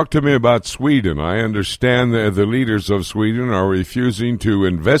 Talk to me about Sweden. I understand that the leaders of Sweden are refusing to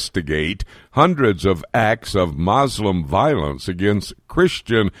investigate hundreds of acts of Muslim violence against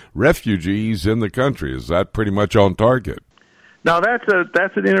Christian refugees in the country. Is that pretty much on target? Now, that's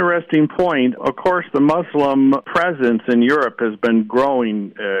an interesting point. Of course, the Muslim presence in Europe has been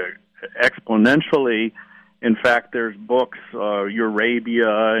growing exponentially. In fact, there's books,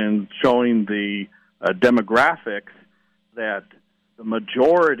 Eurabia, and showing the demographics that the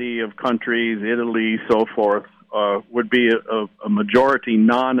majority of countries, Italy, so forth, would be a majority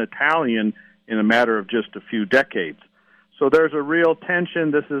non-Italian in a matter of just a few decades. So there's a real tension.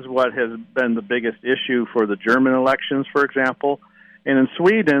 This is what has been the biggest issue for the German elections, for example. And in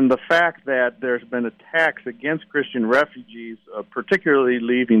Sweden, the fact that there's been attacks against Christian refugees, particularly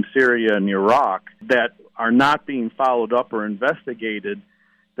leaving Syria and Iraq, that are not being followed up or investigated,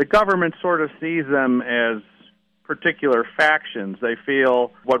 the government sort of sees them as particular factions. They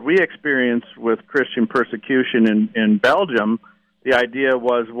feel what we experienced with Christian persecution in Belgium, the idea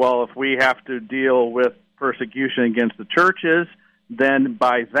was, well, if we have to deal with persecution against the churches, then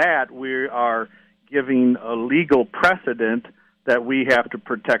by that we are giving a legal precedent that we have to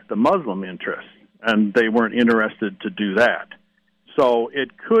protect the Muslim interests, and they weren't interested to do that. So it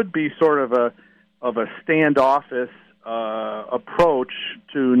could be sort of a standoffish approach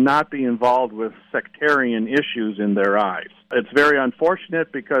to not be involved with sectarian issues in their eyes. It's very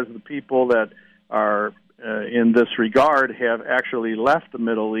unfortunate because the people that are in this regard have actually left the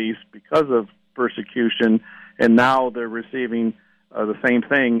Middle East because of persecution, and now they're receiving the same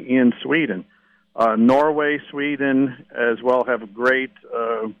thing in Sweden. Norway, Sweden, as well, have great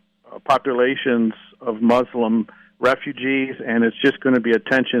populations of Muslim refugees, and it's just going to be a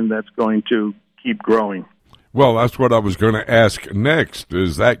tension that's going to keep growing. Well, that's what I was going to ask next.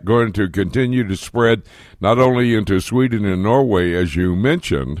 Is that going to continue to spread not only into Sweden and Norway, as you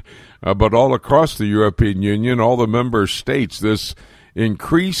mentioned, but all across the European Union, all the member states, this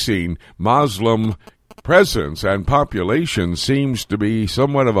increasing Muslim presence and population seems to be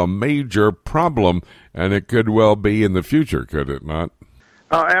somewhat of a major problem, and it could well be in the future, could it not?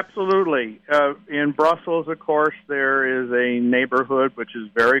 Absolutely. In Brussels, of course, there is a neighborhood which is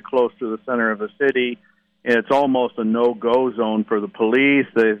very close to the center of the city. It's almost a no-go zone for the police.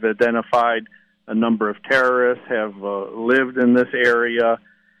 They've identified a number of terrorists have lived in this area,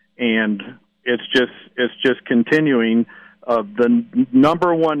 and it's just continuing. The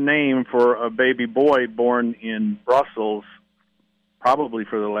number one name for a baby boy born in Brussels, probably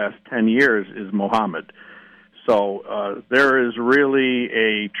for the last 10 years, is Mohammed. So there is really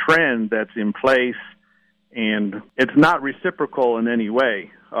a trend that's in place, and it's not reciprocal in any way.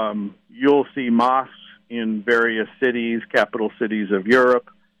 You'll see mosques in various cities, capital cities of Europe,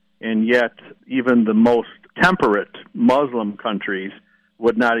 and yet even the most temperate Muslim countries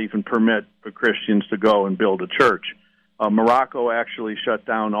would not even permit the Christians to go and build a church. Morocco actually shut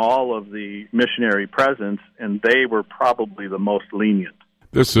down all of the missionary presence, and they were probably the most lenient.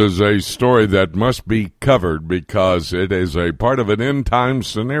 This is a story that must be covered because it is a part of an end-time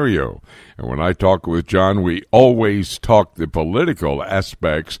scenario. And when I talk with John, we always talk the political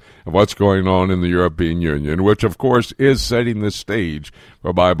aspects of what's going on in the European Union, which, of course, is setting the stage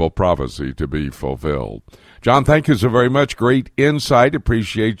for Bible prophecy to be fulfilled. John, thank you so very much. Great insight.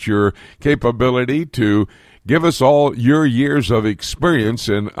 Appreciate your capability to give us all your years of experience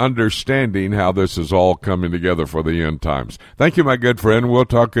in understanding how this is all coming together for the end times. Thank you, my good friend. We'll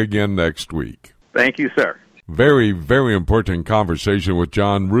talk again next week. Thank you, sir. Very, very important conversation with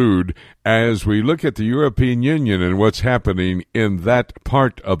John Rood As we look at the European Union and what's happening in that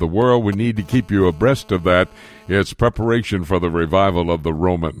part of the world, we need to keep you abreast of that. It's preparation for the revival of the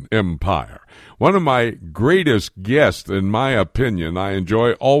Roman Empire. One of my greatest guests, in my opinion, I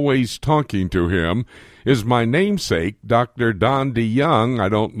enjoy always talking to him, is my namesake, Dr. Don DeYoung. I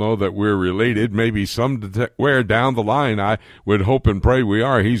don't know that we're related. Maybe somewhere down the line, I would hope and pray we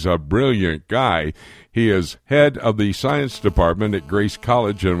are. He's a brilliant guy. He is head of the science department at Grace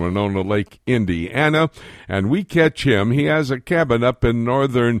College in Winona Lake, Indiana, and we catch him. He has a cabin up in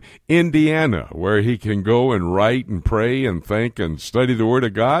northern Indiana where he can go and write and pray and think and study the Word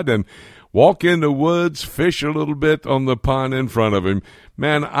of God and walk in the woods, fish a little bit on the pond in front of him.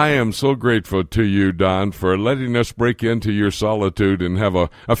 Man, I am so grateful to you, Don, for letting us break into your solitude and have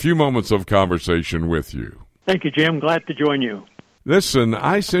a few moments of conversation with you. Thank you, Jim. Glad to join you. Listen,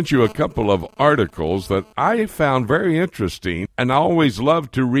 I sent you a couple of articles that I found very interesting, and I always love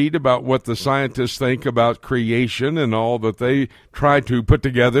to read about what the scientists think about creation and all that they try to put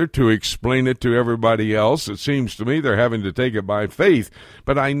together to explain it to everybody else. It seems to me they're having to take it by faith,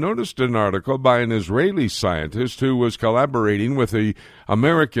 but I noticed an article by an Israeli scientist who was collaborating with the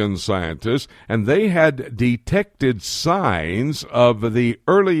American scientists, and they had detected signs of the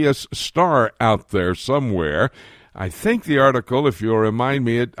earliest star out there somewhere. I think the article, if you'll remind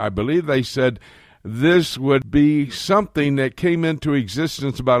me, I believe they said this would be something that came into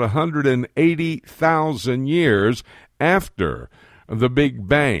existence about 180,000 years after the Big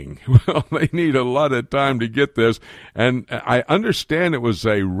Bang. Well, they need a lot of time to get this, and I understand it was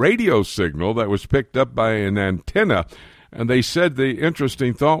a radio signal that was picked up by an antenna, and they said the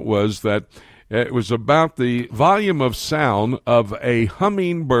interesting thought was that it was about the volume of sound of a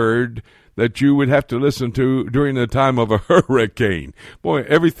hummingbird that you would have to listen to during the time of a hurricane. Boy,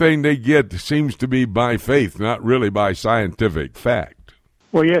 everything they get seems to be by faith, not really by scientific fact.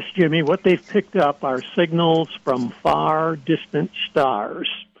 Well, yes, Jimmy, what they've picked up are signals from far distant stars.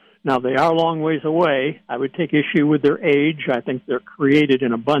 Now, they are a long ways away. I would take issue with their age. I think they're created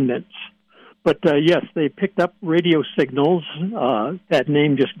in abundance. But, yes, they picked up radio signals. That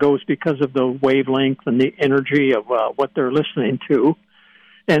name just goes because of the wavelength and the energy of what they're listening to.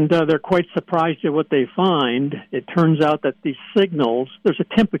 And they're quite surprised at what they find. It turns out that these signals, there's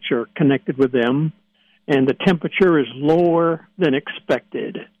a temperature connected with them, and the temperature is lower than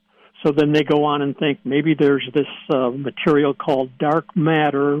expected. So then they go on and think maybe there's this material called dark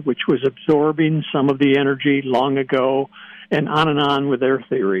matter, which was absorbing some of the energy long ago, and on with their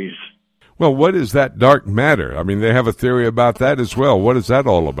theories. Well, what is that dark matter? I mean, they have a theory about that as well. What is that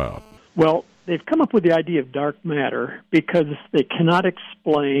all about? Well, they've come up with the idea of dark matter because they cannot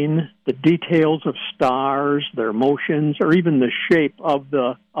explain the details of stars, their motions, or even the shape of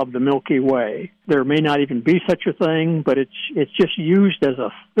the Milky Way. There may not even be such a thing, but it's just used as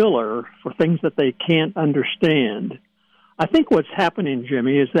a filler for things that they can't understand. I think what's happening,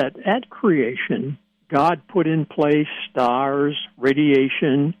 Jimmy, is that at creation, God put in place stars,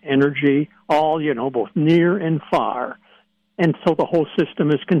 radiation, energy, all, both near and far. And so the whole system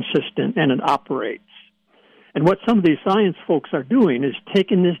is consistent and it operates. And what some of these science folks are doing is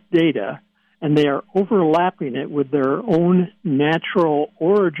taking this data and they are overlapping it with their own natural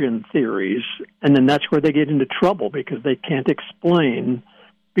origin theories. And then that's where they get into trouble because they can't explain,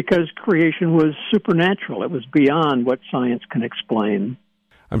 because creation was supernatural. It was beyond what science can explain.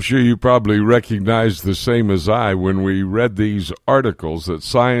 I'm sure you probably recognize the same as I when we read these articles that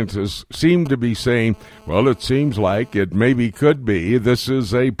scientists seem to be saying, well, it seems like it maybe could be, this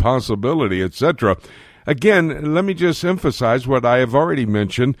is a possibility, etc. Again, let me just emphasize what I have already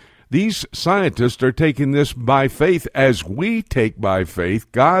mentioned. These scientists are taking this by faith as we take by faith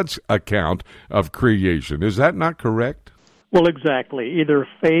God's account of creation. Is that not correct? Well, exactly. Either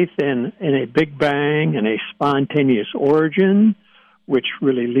faith in a Big Bang and a spontaneous origin, which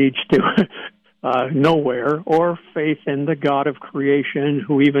really leads to nowhere, or faith in the God of creation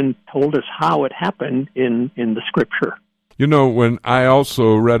who even told us how it happened in the Scripture. When I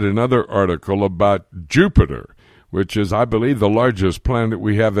also read another article about Jupiter, which is, I believe, the largest planet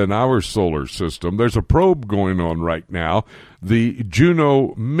we have in our solar system, there's a probe going on right now, the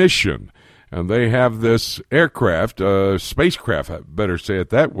Juno mission, and they have this aircraft, spacecraft, I better say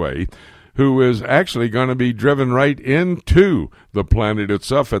it that way, who is actually going to be driven right into the planet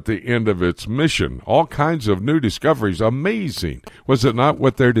itself at the end of its mission. All kinds of new discoveries. Amazing. Was it not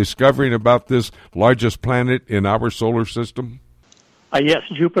what they're discovering about this largest planet in our solar system? Yes,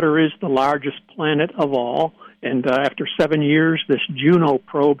 Jupiter is the largest planet of all. And after 7 years, this Juno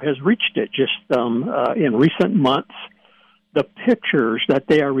probe has reached it just in recent months. The pictures that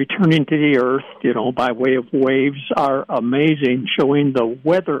they are returning to the Earth, by way of waves are amazing, showing the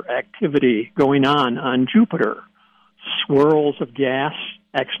weather activity going on Jupiter. Swirls of gas,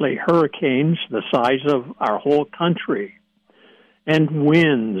 actually hurricanes the size of our whole country. And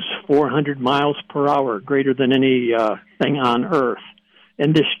winds 400 miles per hour, greater than anything on Earth.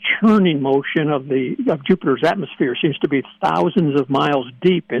 And this churning motion of Jupiter's atmosphere seems to be thousands of miles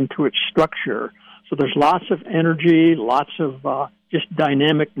deep into its structure. So there's lots of energy, lots of just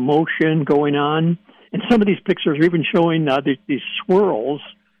dynamic motion going on. And some of these pictures are even showing these swirls,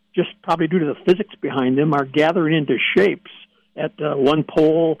 just probably due to the physics behind them, are gathering into shapes. At one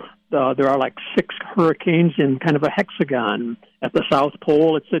pole, there are like 6 hurricanes in kind of a hexagon. At the South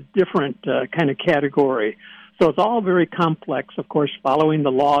Pole, it's a different kind of category. So it's all very complex, of course, following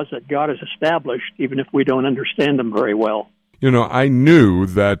the laws that God has established, even if we don't understand them very well. I knew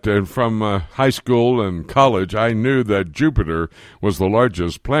that from high school and college, I knew that Jupiter was the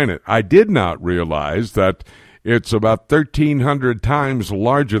largest planet. I did not realize that it's about 1,300 times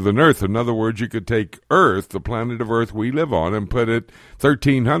larger than Earth. In other words, you could take Earth, the planet of Earth we live on, and put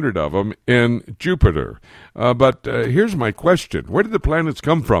 1,300 of them in Jupiter. But here's my question. Where did the planets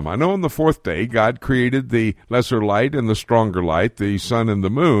come from? I know on the 4th day, God created the lesser light and the stronger light, the sun and the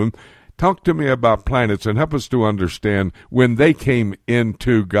moon. Talk to me about planets and help us to understand when they came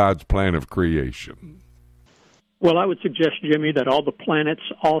into God's plan of creation. Well, I would suggest, Jimmy, that all the planets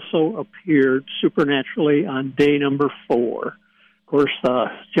also appeared supernaturally on day number 4. Of course,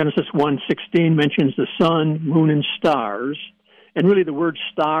 Genesis 1:16 mentions the sun, moon, and stars. And really the word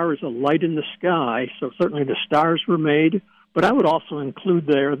star is a light in the sky, so certainly the stars were made. But I would also include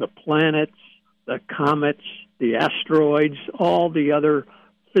there the planets, the comets, the asteroids, all the other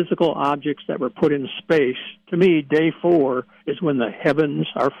physical objects that were put in space. To me, day 4 is when the heavens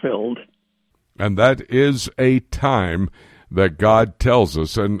are filled. And that is a time that God tells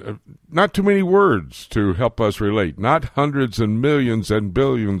us, and not too many words to help us relate. Not hundreds and millions and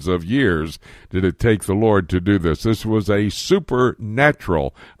billions of years did it take the Lord to do this. This was a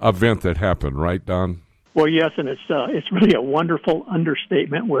supernatural event that happened, right, Don? Well, yes, and it's really a wonderful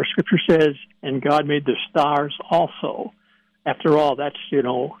understatement where Scripture says, and God made the stars also. After all, that's,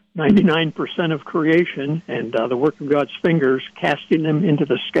 99% of creation and the work of God's fingers casting them into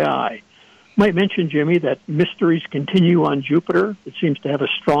the sky. Might mention, Jimmy, that mysteries continue on Jupiter. It seems to have a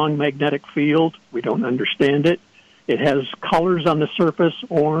strong magnetic field. We don't understand it. It has colors on the surface,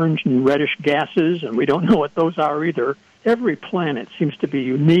 orange and reddish gases, and we don't know what those are either. Every planet seems to be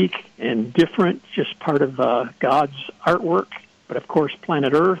unique and different, just part of God's artwork. But, of course,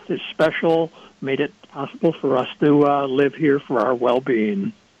 planet Earth is special, made it possible for us to live here for our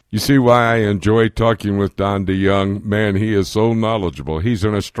well-being. You see why I enjoy talking with Don DeYoung. Man, he is so knowledgeable. He's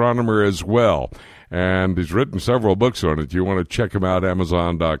an astronomer as well, and he's written several books on it. You want to check him out,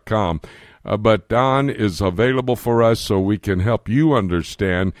 Amazon.com. But Don is available for us so we can help you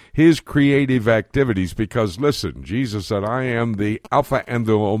understand his creative activities because, listen, Jesus said, I am the Alpha and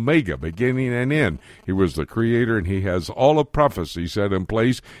the Omega, beginning and end. He was the creator, and he has all of prophecy set in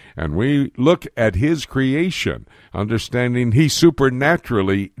place, and we look at his creation, understanding he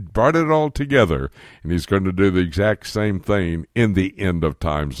supernaturally brought it all together, and he's going to do the exact same thing in the end of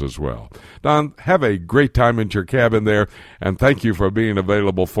times as well. Don, have a great time in your cabin there, and thank you for being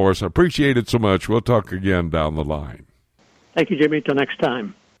available for us. I appreciate it so much. We'll talk again down the line. Thank you, Jimmy. Till next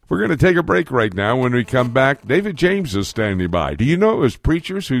time. We're going to take a break right now. When we come back, David James is standing by. Do you know it was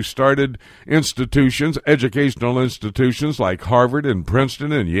preachers who started institutions, educational institutions like Harvard and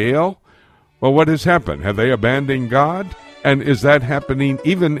Princeton and Yale? Well, what has happened? Have they abandoned God? And is that happening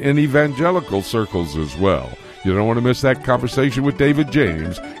even in evangelical circles as well? You don't want to miss that conversation with David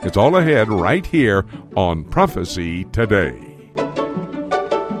James. It's all ahead right here on Prophecy Today.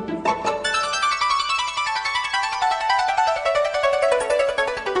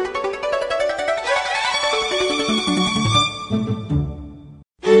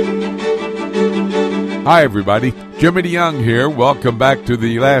 Hi, everybody. Jimmy DeYoung here. Welcome back to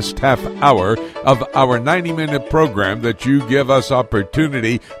the last half hour of our 90-minute program that you give us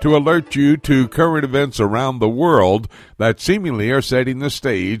opportunity to alert you to current events around the world that seemingly are setting the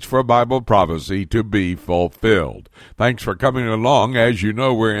stage for Bible prophecy to be fulfilled. Thanks for coming along. As you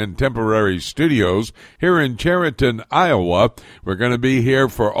know, we're in temporary studios here in Chariton, Iowa. We're going to be here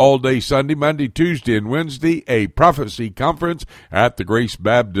for all day Sunday, Monday, Tuesday, and Wednesday, a prophecy conference at the Grace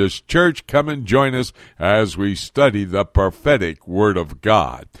Baptist Church. Come and join us as we study study the prophetic Word of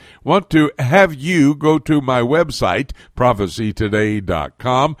God. Want to have you go to my website,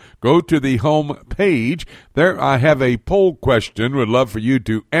 prophecytoday.com. Go to the home page. There I have a poll question. Would love for you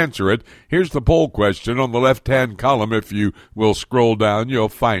to answer it. Here's the poll question on the left-hand column. If you will scroll down, you'll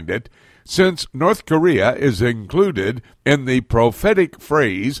find it. Since North Korea is included in the prophetic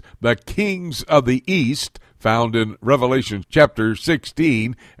phrase, the kings of the East, found in Revelation chapter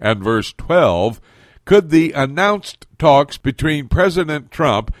 16 and verse 12, could the announced talks between President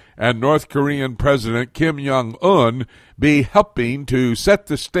Trump and North Korean President Kim Jong-un be helping to set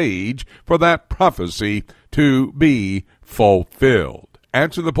the stage for that prophecy to be fulfilled?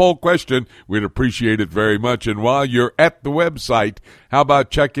 Answer the poll question. We'd appreciate it very much. And while you're at the website, how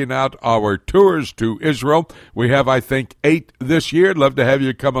about checking out our tours to Israel? We have, I think, 8 this year. Love to have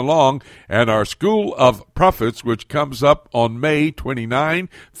you come along. And our School of Prophets, which comes up on May 29,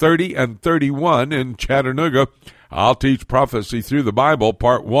 30, and 31 in Chattanooga. I'll teach Prophecy Through the Bible,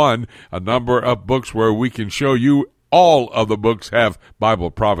 Part 1, a number of books where we can show you all of the books have Bible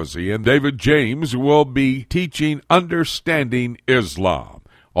prophecy, and David James will be teaching Understanding Islam.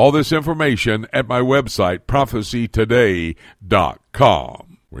 All this information at my website,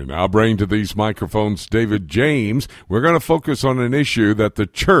 prophecytoday.com. We now bring to these microphones David James. We're going to focus on an issue that the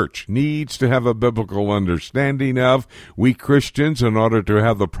church needs to have a biblical understanding of. We Christians, in order to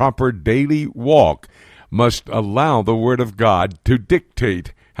have the proper daily walk, must allow the Word of God to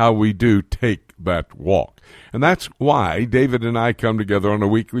dictate how we do take that walk. And that's why David and I come together on a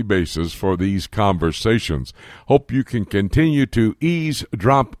weekly basis for these conversations. Hope you can continue to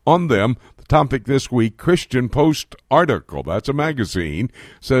eavesdrop on them. The topic this week, Christian Post article, that's a magazine,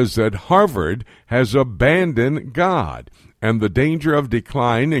 says that Harvard has abandoned God, and the danger of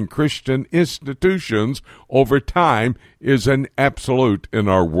decline in Christian institutions over time is an absolute in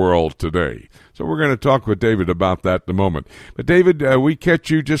our world today. So we're going to talk with David about that in a moment. But David, we catch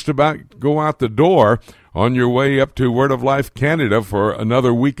you just about go out the door on your way up to Word of Life Canada for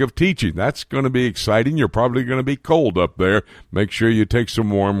another week of teaching. That's going to be exciting. You're probably going to be cold up there. Make sure you take some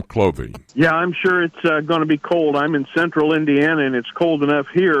warm clothing. Yeah, I'm sure it's going to be cold. I'm in central Indiana, and it's cold enough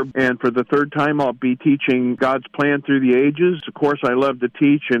here. And for the third time, I'll be teaching God's Plan Through the Ages. Of course, I love to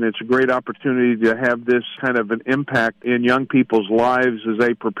teach, and it's a great opportunity to have this kind of an impact in young people's lives as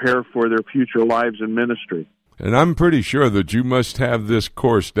they prepare for their future lives in ministry. And I'm pretty sure that you must have this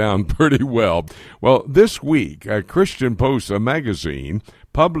course down pretty well. Well, this week, Christian Post, a magazine,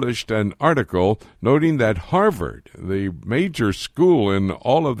 published an article noting that Harvard, the major school in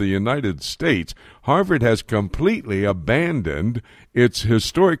all of the United States, Harvard has completely abandoned its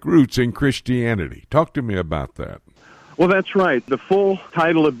historic roots in Christianity. Talk to me about that. Well, that's right. The full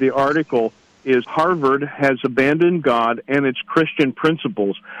title of the article is Harvard has abandoned God and its Christian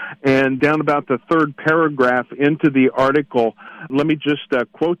principles. And down about the third paragraph into the article, let me just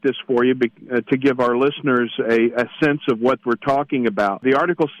quote this for you to give our listeners a sense of what we're talking about. The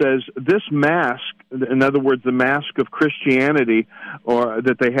article says, this mask, in other words, the mask of Christianity, or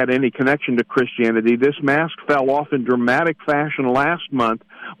that they had any connection to Christianity, this mask fell off in dramatic fashion last month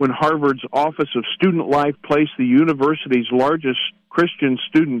when Harvard's Office of Student Life placed the university's largest Christian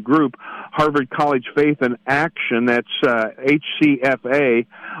student group, Harvard College Faith and Action, that's HCFA,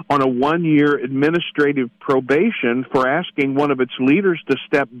 on a 1-year administrative probation for asking one of its leaders to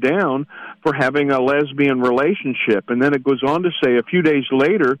step down for having a lesbian relationship. And then it goes on to say a few days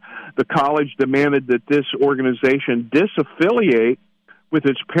later, the college demanded that this organization disaffiliate with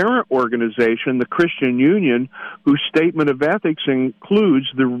its parent organization, the Christian Union, whose statement of ethics includes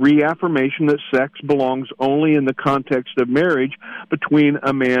the reaffirmation that sex belongs only in the context of marriage between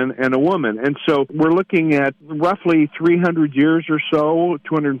a man and a woman. And so we're looking at roughly 300 years or so,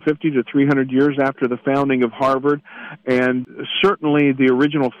 250 to 300 years after the founding of Harvard, and certainly the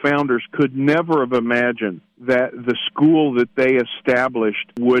original founders could never have imagined that the school that they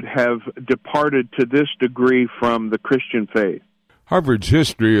established would have departed to this degree from the Christian faith. Harvard's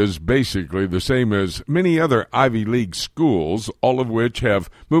history is basically the same as many other Ivy League schools, all of which have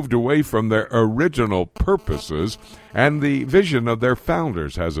moved away from their original purposes and the vision of their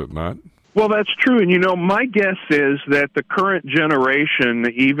founders, has it not? Well, that's true. And, my guess is that the current generation,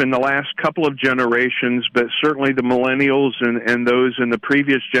 even the last couple of generations, but certainly the millennials and those in the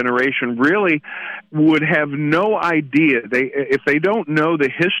previous generation, really would have no idea. If they don't know the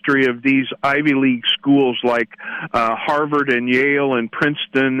history of these Ivy League schools like Harvard and Yale and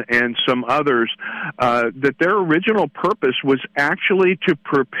Princeton and some others, that their original purpose was actually to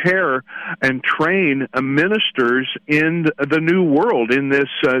prepare and train ministers in the new world, in this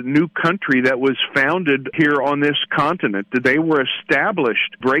new country country that was founded here on this continent. They were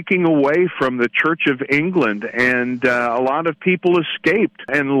established, breaking away from the Church of England, and a lot of people escaped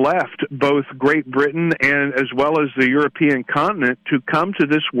and left both Great Britain and as well as the European continent to come to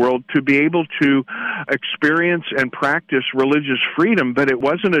this world to be able to experience and practice religious freedom, but it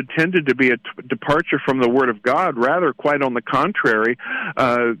wasn't intended to be a departure from the Word of God. Rather, quite on the contrary,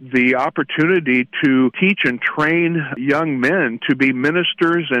 the opportunity to teach and train young men to be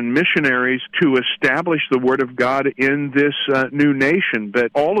ministers and missionaries to establish the Word of God in this new nation.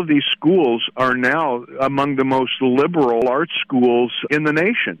 But all of these schools are now among the most liberal art schools in the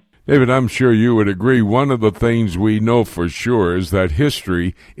nation. David, I'm sure you would agree. One of the things we know for sure is that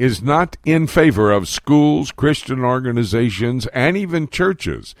history is not in favor of schools, Christian organizations, and even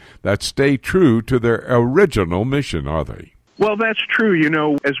churches that stay true to their original mission, are they? Well, that's true. You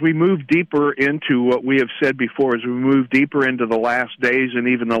know, as we move deeper into what we have said before, as we move deeper into the last days and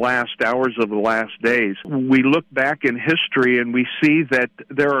even the last hours of the last days, we look back in history and we see that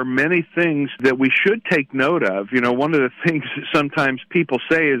there are many things that we should take note of. You know, one of the things that sometimes people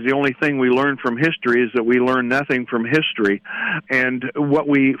say is the only thing we learn from history is that we learn nothing from history. And what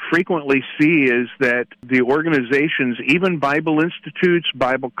we frequently see is that the organizations, even Bible institutes,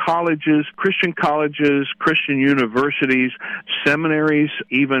 Bible colleges, Christian universities, seminaries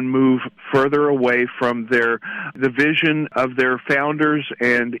even move further away from the vision of their founders,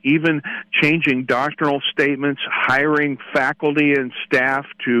 and even changing doctrinal statements, hiring faculty and staff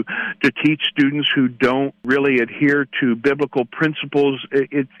to teach students who don't really adhere to biblical principles.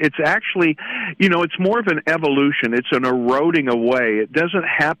 It's actually, you know, it's more of an evolution. It's an eroding away. It doesn't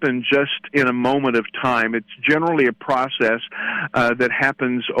happen just in a moment of time. It's generally a process that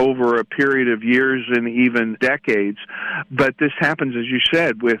happens over a period of years and even decades. But this happens, as you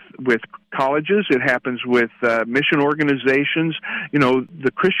said, with colleges. It happens with mission organizations. You know,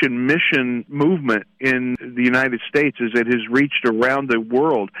 the Christian mission movement in the United States, as it has reached around the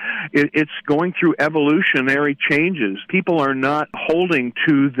world, it's going through evolutionary changes. People are not holding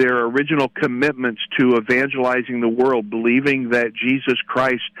to their original commitments to evangelizing the world, believing that Jesus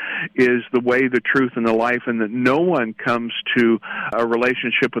Christ is the way, the truth, and the life, and that no one comes to a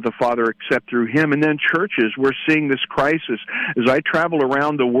relationship with the Father except through Him. And then churches, we're seeing this crisis. As I travel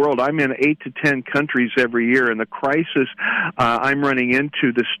around the world, I'm in 8 to 10 countries every year, and the crisis I'm running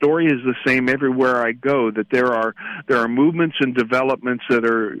into, the story is the same everywhere I go, that there are movements and developments that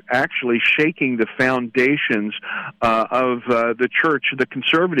are actually shaking the foundations of the church, the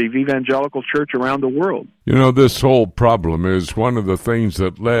conservative evangelical church around the world. You know, this whole problem is one of the things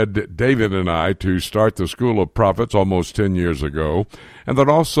that led David and I to start the School of Prophets almost 10 years ago, and that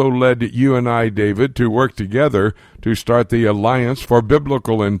also led you and I, David, to work together to start the Alliance for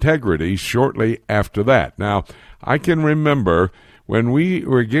Biblical Integrity shortly after that. Now, I can remember when we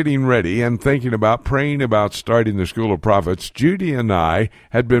were getting ready and thinking about praying about starting the School of Prophets, Judy and I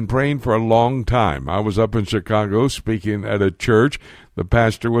had been praying for a long time. I was up in Chicago speaking at a church. The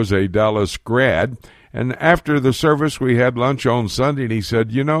pastor was a Dallas grad. And after the service, we had lunch on Sunday, and he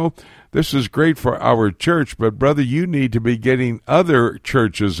said, you know, this is great for our church, but brother, you need to be getting other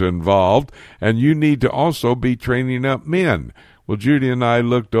churches involved, and you need to also be training up men. Well, Judy and I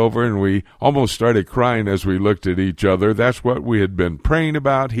looked over, and we almost started crying as we looked at each other. That's what we had been praying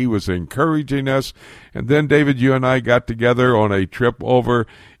about. He was encouraging us. And then, David, you and I got together on a trip over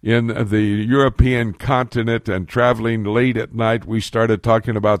in the European continent, and traveling late at night, we started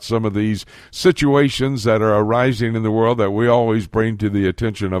talking about some of these situations that are arising in the world that we always bring to the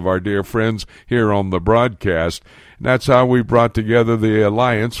attention of our dear friends here on the broadcast. And that's how we brought together the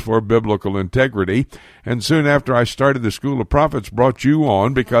Alliance for Biblical Integrity. And soon after I started the School of Prophets, brought you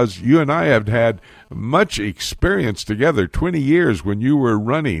on because you and I have had much experience together, 20 years when you were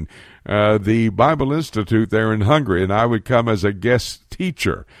running the Bible Institute there in Hungary, and I would come as a guest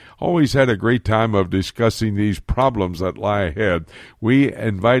teacher. Always had a great time of discussing these problems that lie ahead. We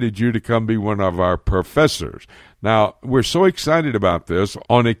invited you to come be one of our professors. Now, we're so excited about this.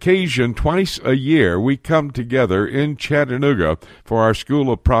 On occasion, twice a year, we come together in Chattanooga for our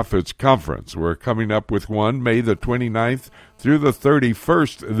School of Prophets conference. We're coming up with one May the 29th through the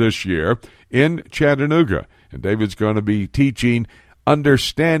 31st this year in Chattanooga. And David's going to be teaching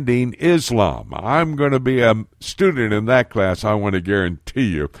Understanding Islam. I'm going to be a student in that class, I want to guarantee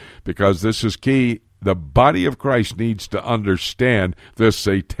you, because this is key. The body of Christ needs to understand this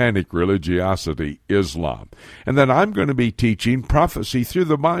satanic religiosity, Islam. And then I'm going to be teaching prophecy through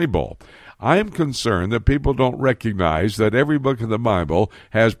the Bible. I am concerned that people don't recognize that every book of the Bible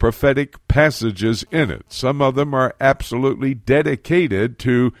has prophetic passages in it. Some of them are absolutely dedicated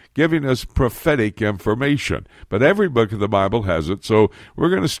to giving us prophetic information, but every book of the Bible has it. So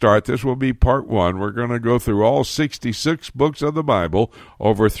we're going to start. This will be part 1. We're going to go through all 66 books of the Bible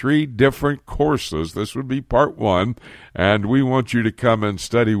over 3 different courses. This would be part 1, and we want you to come and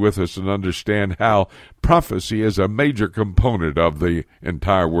study with us and understand how prophecy is a major component of the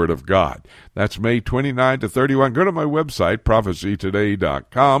entire Word of God. That's May 29 to 31. Go to my website,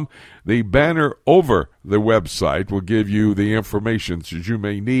 prophecytoday.com. The banner over the website will give you the information that you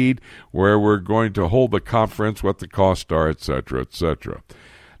may need, where we're going to hold the conference, what the costs are, etc., etc.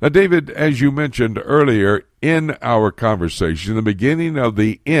 Now, David, as you mentioned earlier in our conversation, the beginning of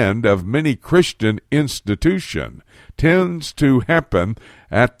the end of many Christian institutions tends to happen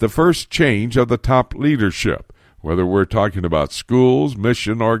at the first change of the top leadership, whether we're talking about schools,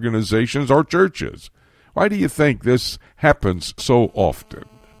 mission organizations, or churches. Why do you think this happens so often?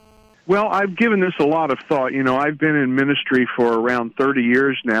 Well, I've given this a lot of thought. You know, I've been in ministry for around 30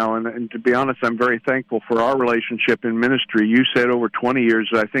 years now, and to be honest, I'm very thankful for our relationship in ministry. You said over 20 years.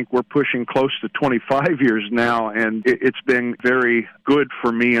 I think we're pushing close to 25 years now, and it's been very good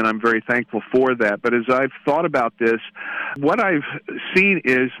for me, and I'm very thankful for that. But as I've thought about this, what I've seen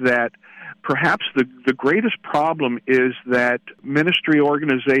is that perhaps the greatest problem is that ministry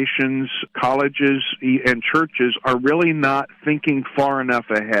organizations, colleges, and churches are really not thinking far enough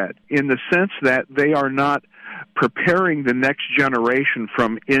ahead, in the sense that they are not preparing the next generation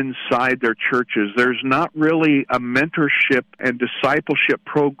from inside their churches. There's not really a mentorship and discipleship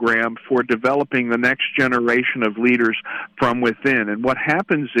program for developing the next generation of leaders from within. And what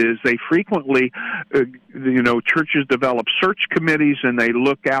happens is they frequently, churches develop search committees, and they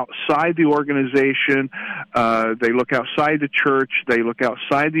look outside the organization, they look outside the church, they look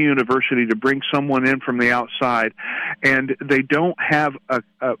outside the university to bring someone in from the outside, and they don't have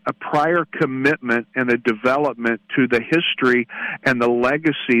a prior commitment and a development to the history and the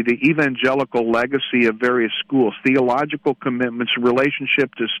legacy, the evangelical legacy of various schools, theological commitments,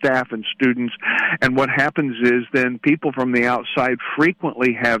 relationship to staff and students. And what happens is then people from the outside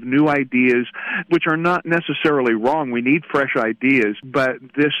frequently have new ideas, which are not necessarily wrong. We need fresh ideas, but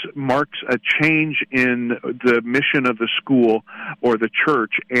this marks a change in the mission of the school or the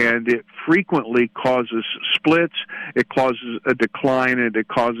church, and it frequently causes splits, it causes a decline, and it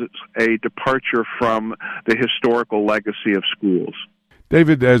causes a departure from the historical legacy of schools.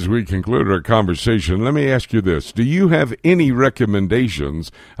 David, as we conclude our conversation, let me ask you this. Do you have any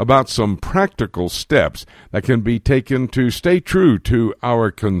recommendations about some practical steps that can be taken to stay true to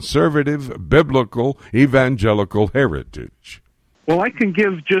our conservative, biblical, evangelical heritage? Well, I can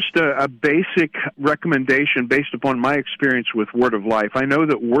give just a basic recommendation based upon my experience with Word of Life. I know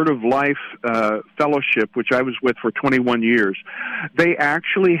that Word of Life Fellowship, which I was with for 21 years, they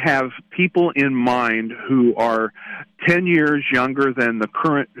actually have people in mind who are 10 years younger than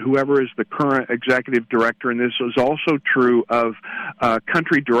whoever is the current executive director, and this is also true of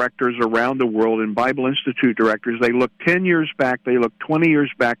country directors around the world and Bible Institute directors. They look 10 years back, they look 20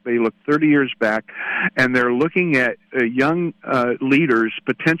 years back, they look 30 years back, and they're looking at young leaders,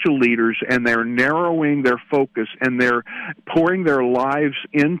 potential leaders, and they're narrowing their focus, and they're pouring their lives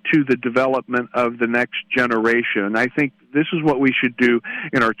into the development of the next generation. And I think this is what we should do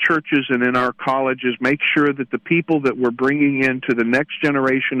in our churches and in our colleges, make sure that the people that we're bringing into the next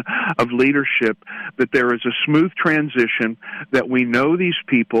generation of leadership, that there is a smooth transition, that we know these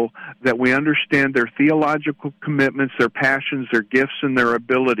people, that we understand their theological commitments, their passions, their gifts, and their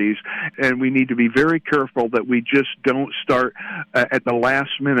abilities, and we need to be very careful that we just don't start at the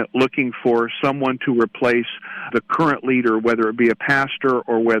last minute looking for someone to replace the current leader, whether it be a pastor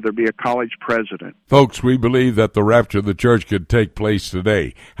or whether it be a college president. Folks, we believe that the rapture of the church could take place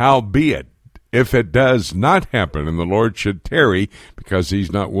today. Howbeit, if it does not happen, and the Lord should tarry, because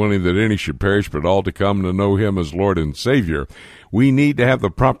he's not willing that any should perish, but all to come to know him as Lord and Savior, we need to have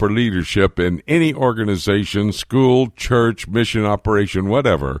the proper leadership in any organization, school, church, mission operation,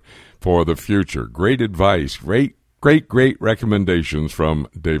 whatever, for the future. Great advice, great recommendations from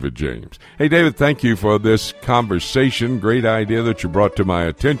David James. Hey, David, thank you for this conversation. Great idea that you brought to my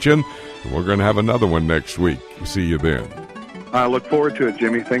attention. And we're going to have another one next week. See you then. I look forward to it,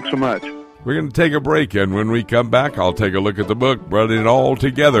 Jimmy. Thanks so much. We're going to take a break, and when we come back, I'll take a look at the book, brought it all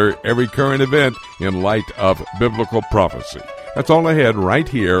together, every current event in light of biblical prophecy. That's all ahead right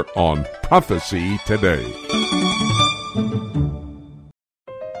here on Prophecy Today.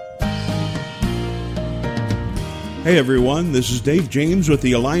 Hey everyone, this is Dave James with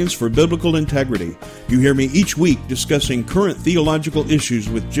the Alliance for Biblical Integrity. You hear me each week discussing current theological issues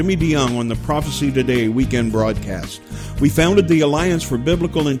with Jimmy DeYoung on the Prophecy Today weekend broadcast. We founded the Alliance for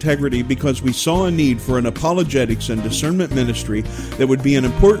Biblical Integrity because we saw a need for an apologetics and discernment ministry that would be an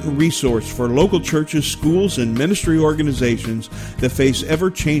important resource for local churches, schools, and ministry organizations that face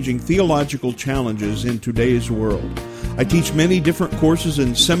ever-changing theological challenges in today's world. I teach many different courses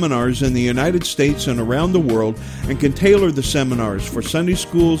and seminars in the United States and around the world and can tailor the seminars for Sunday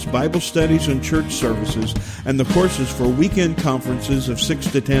schools, Bible studies, and church services, and the courses for weekend conferences of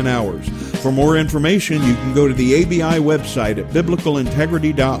 6 to 10 hours. For more information, you can go to the ABI website at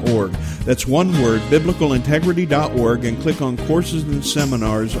biblicalintegrity.org. That's one word, biblicalintegrity.org, and click on Courses and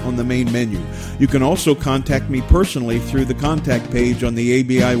Seminars on the main menu. You can also contact me personally through the contact page on the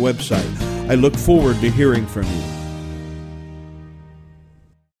ABI website. I look forward to hearing from you.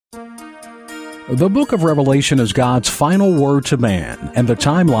 The book of Revelation is God's final word to man and the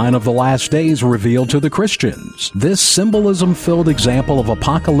timeline of the last days revealed to the Christians. This symbolism-filled example of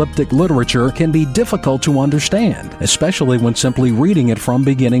apocalyptic literature can be difficult to understand, especially when simply reading it from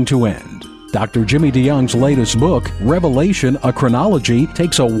beginning to end. Dr. Jimmy DeYoung's latest book, Revelation, A Chronology,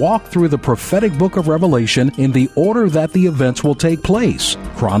 takes a walk through the prophetic book of Revelation in the order that the events will take place,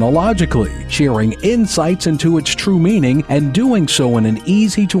 chronologically, sharing insights into its true meaning and doing so in an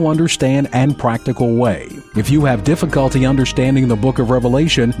easy-to-understand and practical way. If you have difficulty understanding the book of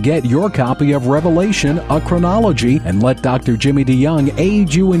Revelation, get your copy of Revelation, A Chronology, and let Dr. Jimmy DeYoung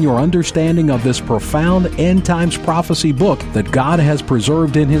aid you in your understanding of this profound end-times prophecy book that God has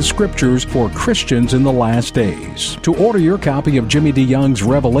preserved in His Scriptures for Christians in the last days. To order your copy of Jimmy DeYoung's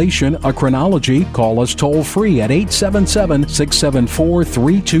Revelation, A Chronology, call us toll-free at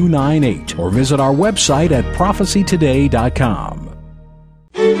 877-674-3298 or visit our website at prophecytoday.com.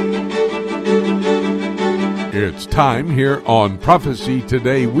 It's time here on Prophecy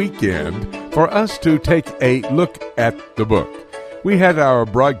Today Weekend for us to take a look at the book. We had our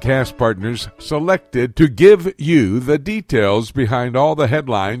broadcast partners selected to give you the details behind all the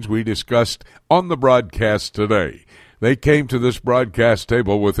headlines we discussed on the broadcast today. They came to this broadcast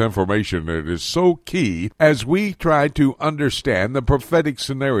table with information that is so key as we try to understand the prophetic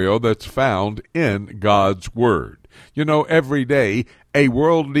scenario that's found in God's Word. You know, every day, a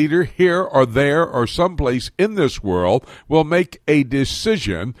world leader here or there or someplace in this world will make a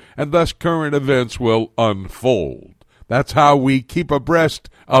decision, and thus current events will unfold. That's how we keep abreast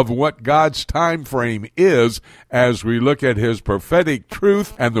of what God's time frame is as we look at His prophetic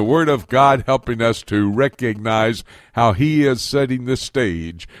truth and the Word of God helping us to recognize how He is setting the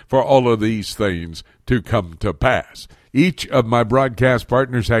stage for all of these things to come to pass. Each of my broadcast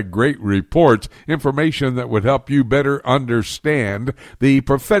partners had great reports, information that would help you better understand the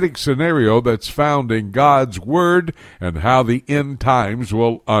prophetic scenario that's found in God's Word and how the end times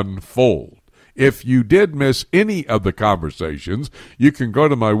will unfold. If you did miss any of the conversations, you can go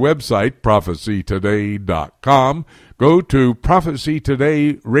to my website, prophecytoday.com, go to Prophecy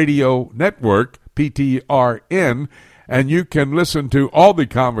Today Radio Network, PTRN, and you can listen to all the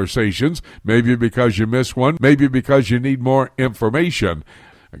conversations, maybe because you missed one, maybe because you need more information.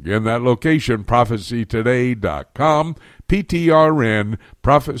 Again, that location, prophecytoday.com, PTRN,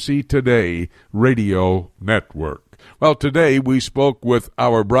 Prophecy Today Radio Network. Well, today we spoke with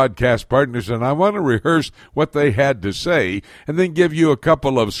our broadcast partners, and I want to rehearse what they had to say and then give you a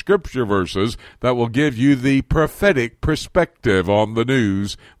couple of scripture verses that will give you the prophetic perspective on the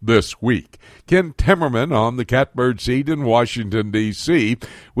news this week. Ken Timmerman on the Catbird Seat in Washington, D.C.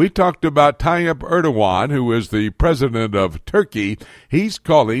 We talked about Tayyip Erdogan, who is the president of Turkey. He's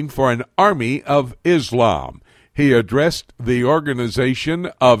calling for an army of Islam. He addressed the Organization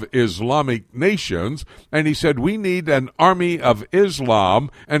of Islamic Nations, and he said, we need an army of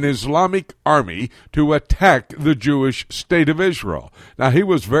Islam, an Islamic army, to attack the Jewish state of Israel. Now, he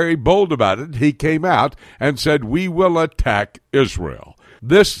was very bold about it. He came out and said, we will attack Israel.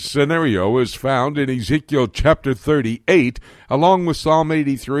 This scenario is found in Ezekiel chapter 38, along with Psalm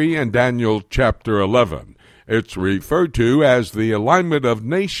 83 and Daniel chapter 11. It's referred to as the alignment of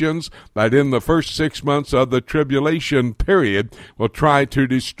nations that in the first 6 months of the tribulation period will try to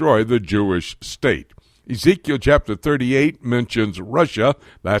destroy the Jewish state. Ezekiel chapter 38 mentions Russia,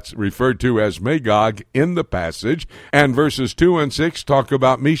 that's referred to as Magog in the passage, and verses 2 and 6 talk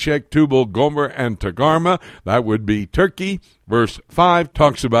about Meshech, Tubal, Gomer, and Togarmah, that would be Turkey. Verse 5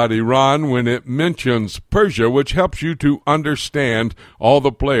 talks about Iran when it mentions Persia, which helps you to understand all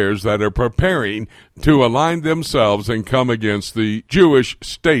the players that are preparing to align themselves and come against the Jewish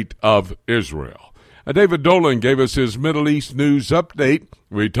state of Israel. David Dolan gave us his Middle East news update.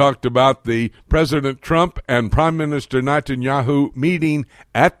 We talked about the President Trump and Prime Minister Netanyahu meeting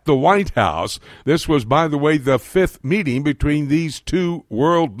at the White House. This was, by the way, the 5th meeting between these two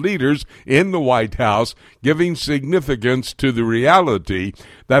world leaders in the White House, giving significance to the reality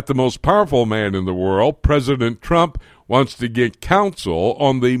that the most powerful man in the world, President Trump, wants to get counsel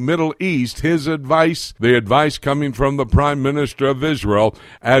on the Middle East, his advice, the advice coming from the Prime Minister of Israel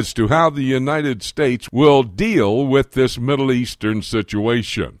as to how the United States will deal with this Middle Eastern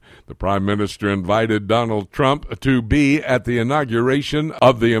situation. The Prime Minister invited Donald Trump to be at the inauguration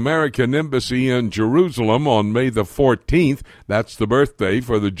of the American Embassy in Jerusalem on May the 14th. That's the birthday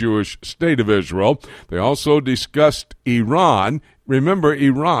for the Jewish state of Israel. They also discussed Iran. Remember,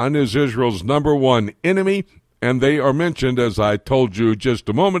 Iran is Israel's number one enemy, and they are mentioned, as I told you just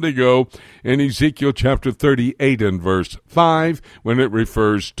a moment ago, in Ezekiel chapter 38 and verse 5, when it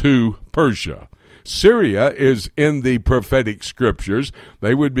refers to Persia. Syria is in the prophetic scriptures.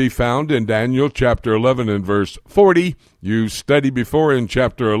 They would be found in Daniel chapter 11 and verse 40. You studied before in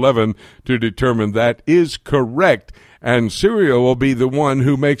chapter 11 to determine that is correct. And Syria will be the one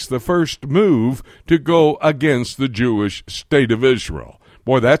who makes the first move to go against the Jewish state of Israel.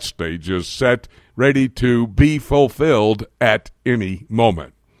 Boy, that stage is set, ready to be fulfilled at any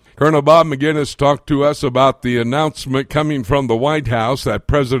moment. Colonel Bob McGinnis talked to us about the announcement coming from the White House that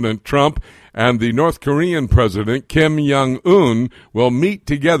President Trump and the North Korean President Kim Jong-un will meet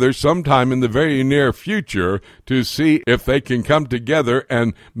together sometime in the very near future to see if they can come together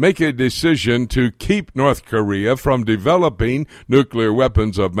and make a decision to keep North Korea from developing nuclear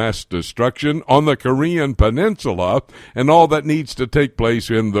weapons of mass destruction on the Korean Peninsula and all that needs to take place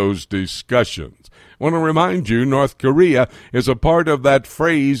in those discussions. I want to remind you, North Korea is a part of that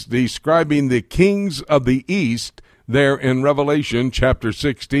phrase describing the kings of the East there in Revelation chapter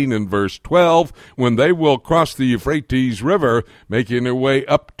 16 and verse 12, when they will cross the Euphrates River, making their way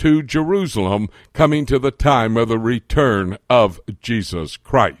up to Jerusalem, coming to the time of the return of Jesus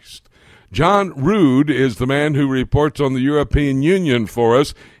Christ. John Rood is the man who reports on the European Union for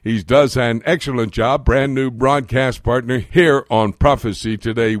us. He does an excellent job, brand new broadcast partner here on Prophecy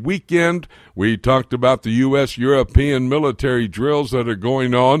Today Weekend. We talked about the U.S.-European military drills that are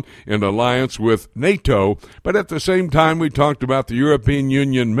going on in alliance with NATO, but at the same time we talked about the European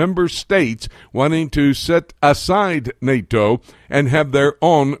Union member states wanting to set aside NATO and have their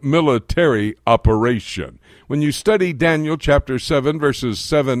own military operation. When you study Daniel chapter 7, verses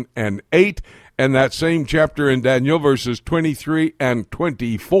 7 and 8, and that same chapter in Daniel, verses 23 and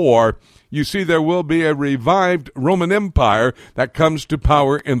 24, you see there will be a revived Roman Empire that comes to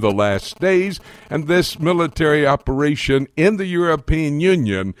power in the last days, and this military operation in the European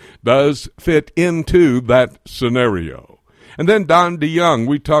Union does fit into that scenario. And then Don DeYoung,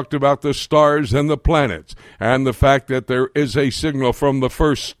 we talked about the stars and the planets and the fact that there is a signal from the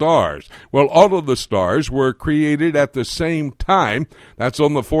first stars. Well, all of the stars were created at the same time. That's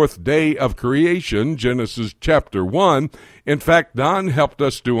on the 4th day of creation, Genesis chapter 1. In fact, Don helped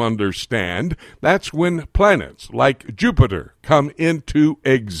us to understand that's when planets like Jupiter come into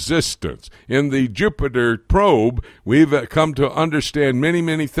existence. In the Jupiter probe, we've come to understand many,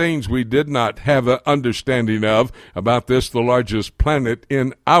 many things we did not have an understanding of about this, the largest planet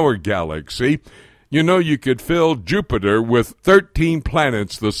in our galaxy. You know, you could fill Jupiter with 13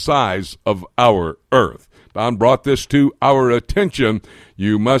 planets the size of our Earth. Don brought this to our attention.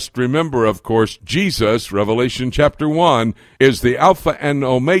 You must remember, of course, Jesus, Revelation chapter 1, is the Alpha and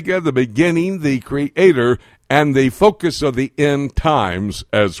Omega, the beginning, the creator, and the focus of the end times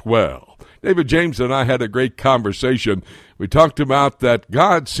as well. David James and I had a great conversation. We talked about that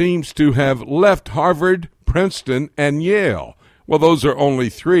God seems to have left Harvard, Princeton, and Yale. Well, those are only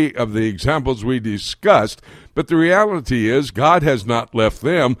 3 of the examples we discussed, but the reality is God has not left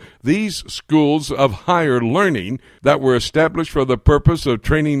them. These schools of higher learning that were established for the purpose of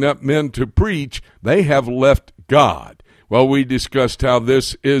training up men to preach, they have left God. Well, we discussed how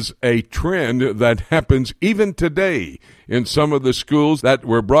this is a trend that happens even today in some of the schools that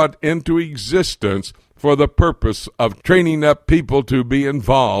were brought into existence for the purpose of training up people to be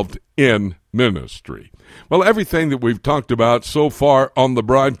involved in ministry. Well, everything that we've talked about so far on the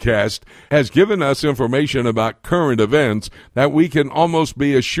broadcast has given us information about current events that we can almost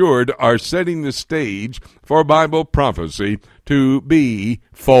be assured are setting the stage for Bible prophecy to be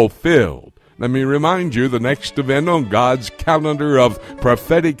fulfilled. Let me remind you, the next event on God's calendar of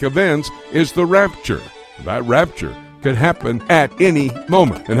prophetic events is the rapture. That rapture could happen at any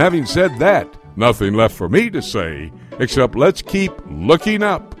moment. And having said that, nothing left for me to say except let's keep looking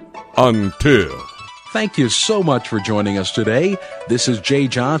up until. Thank you so much for joining us today. This is Jay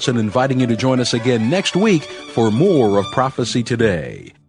Johnson inviting you to join us again next week for more of Prophecy Today.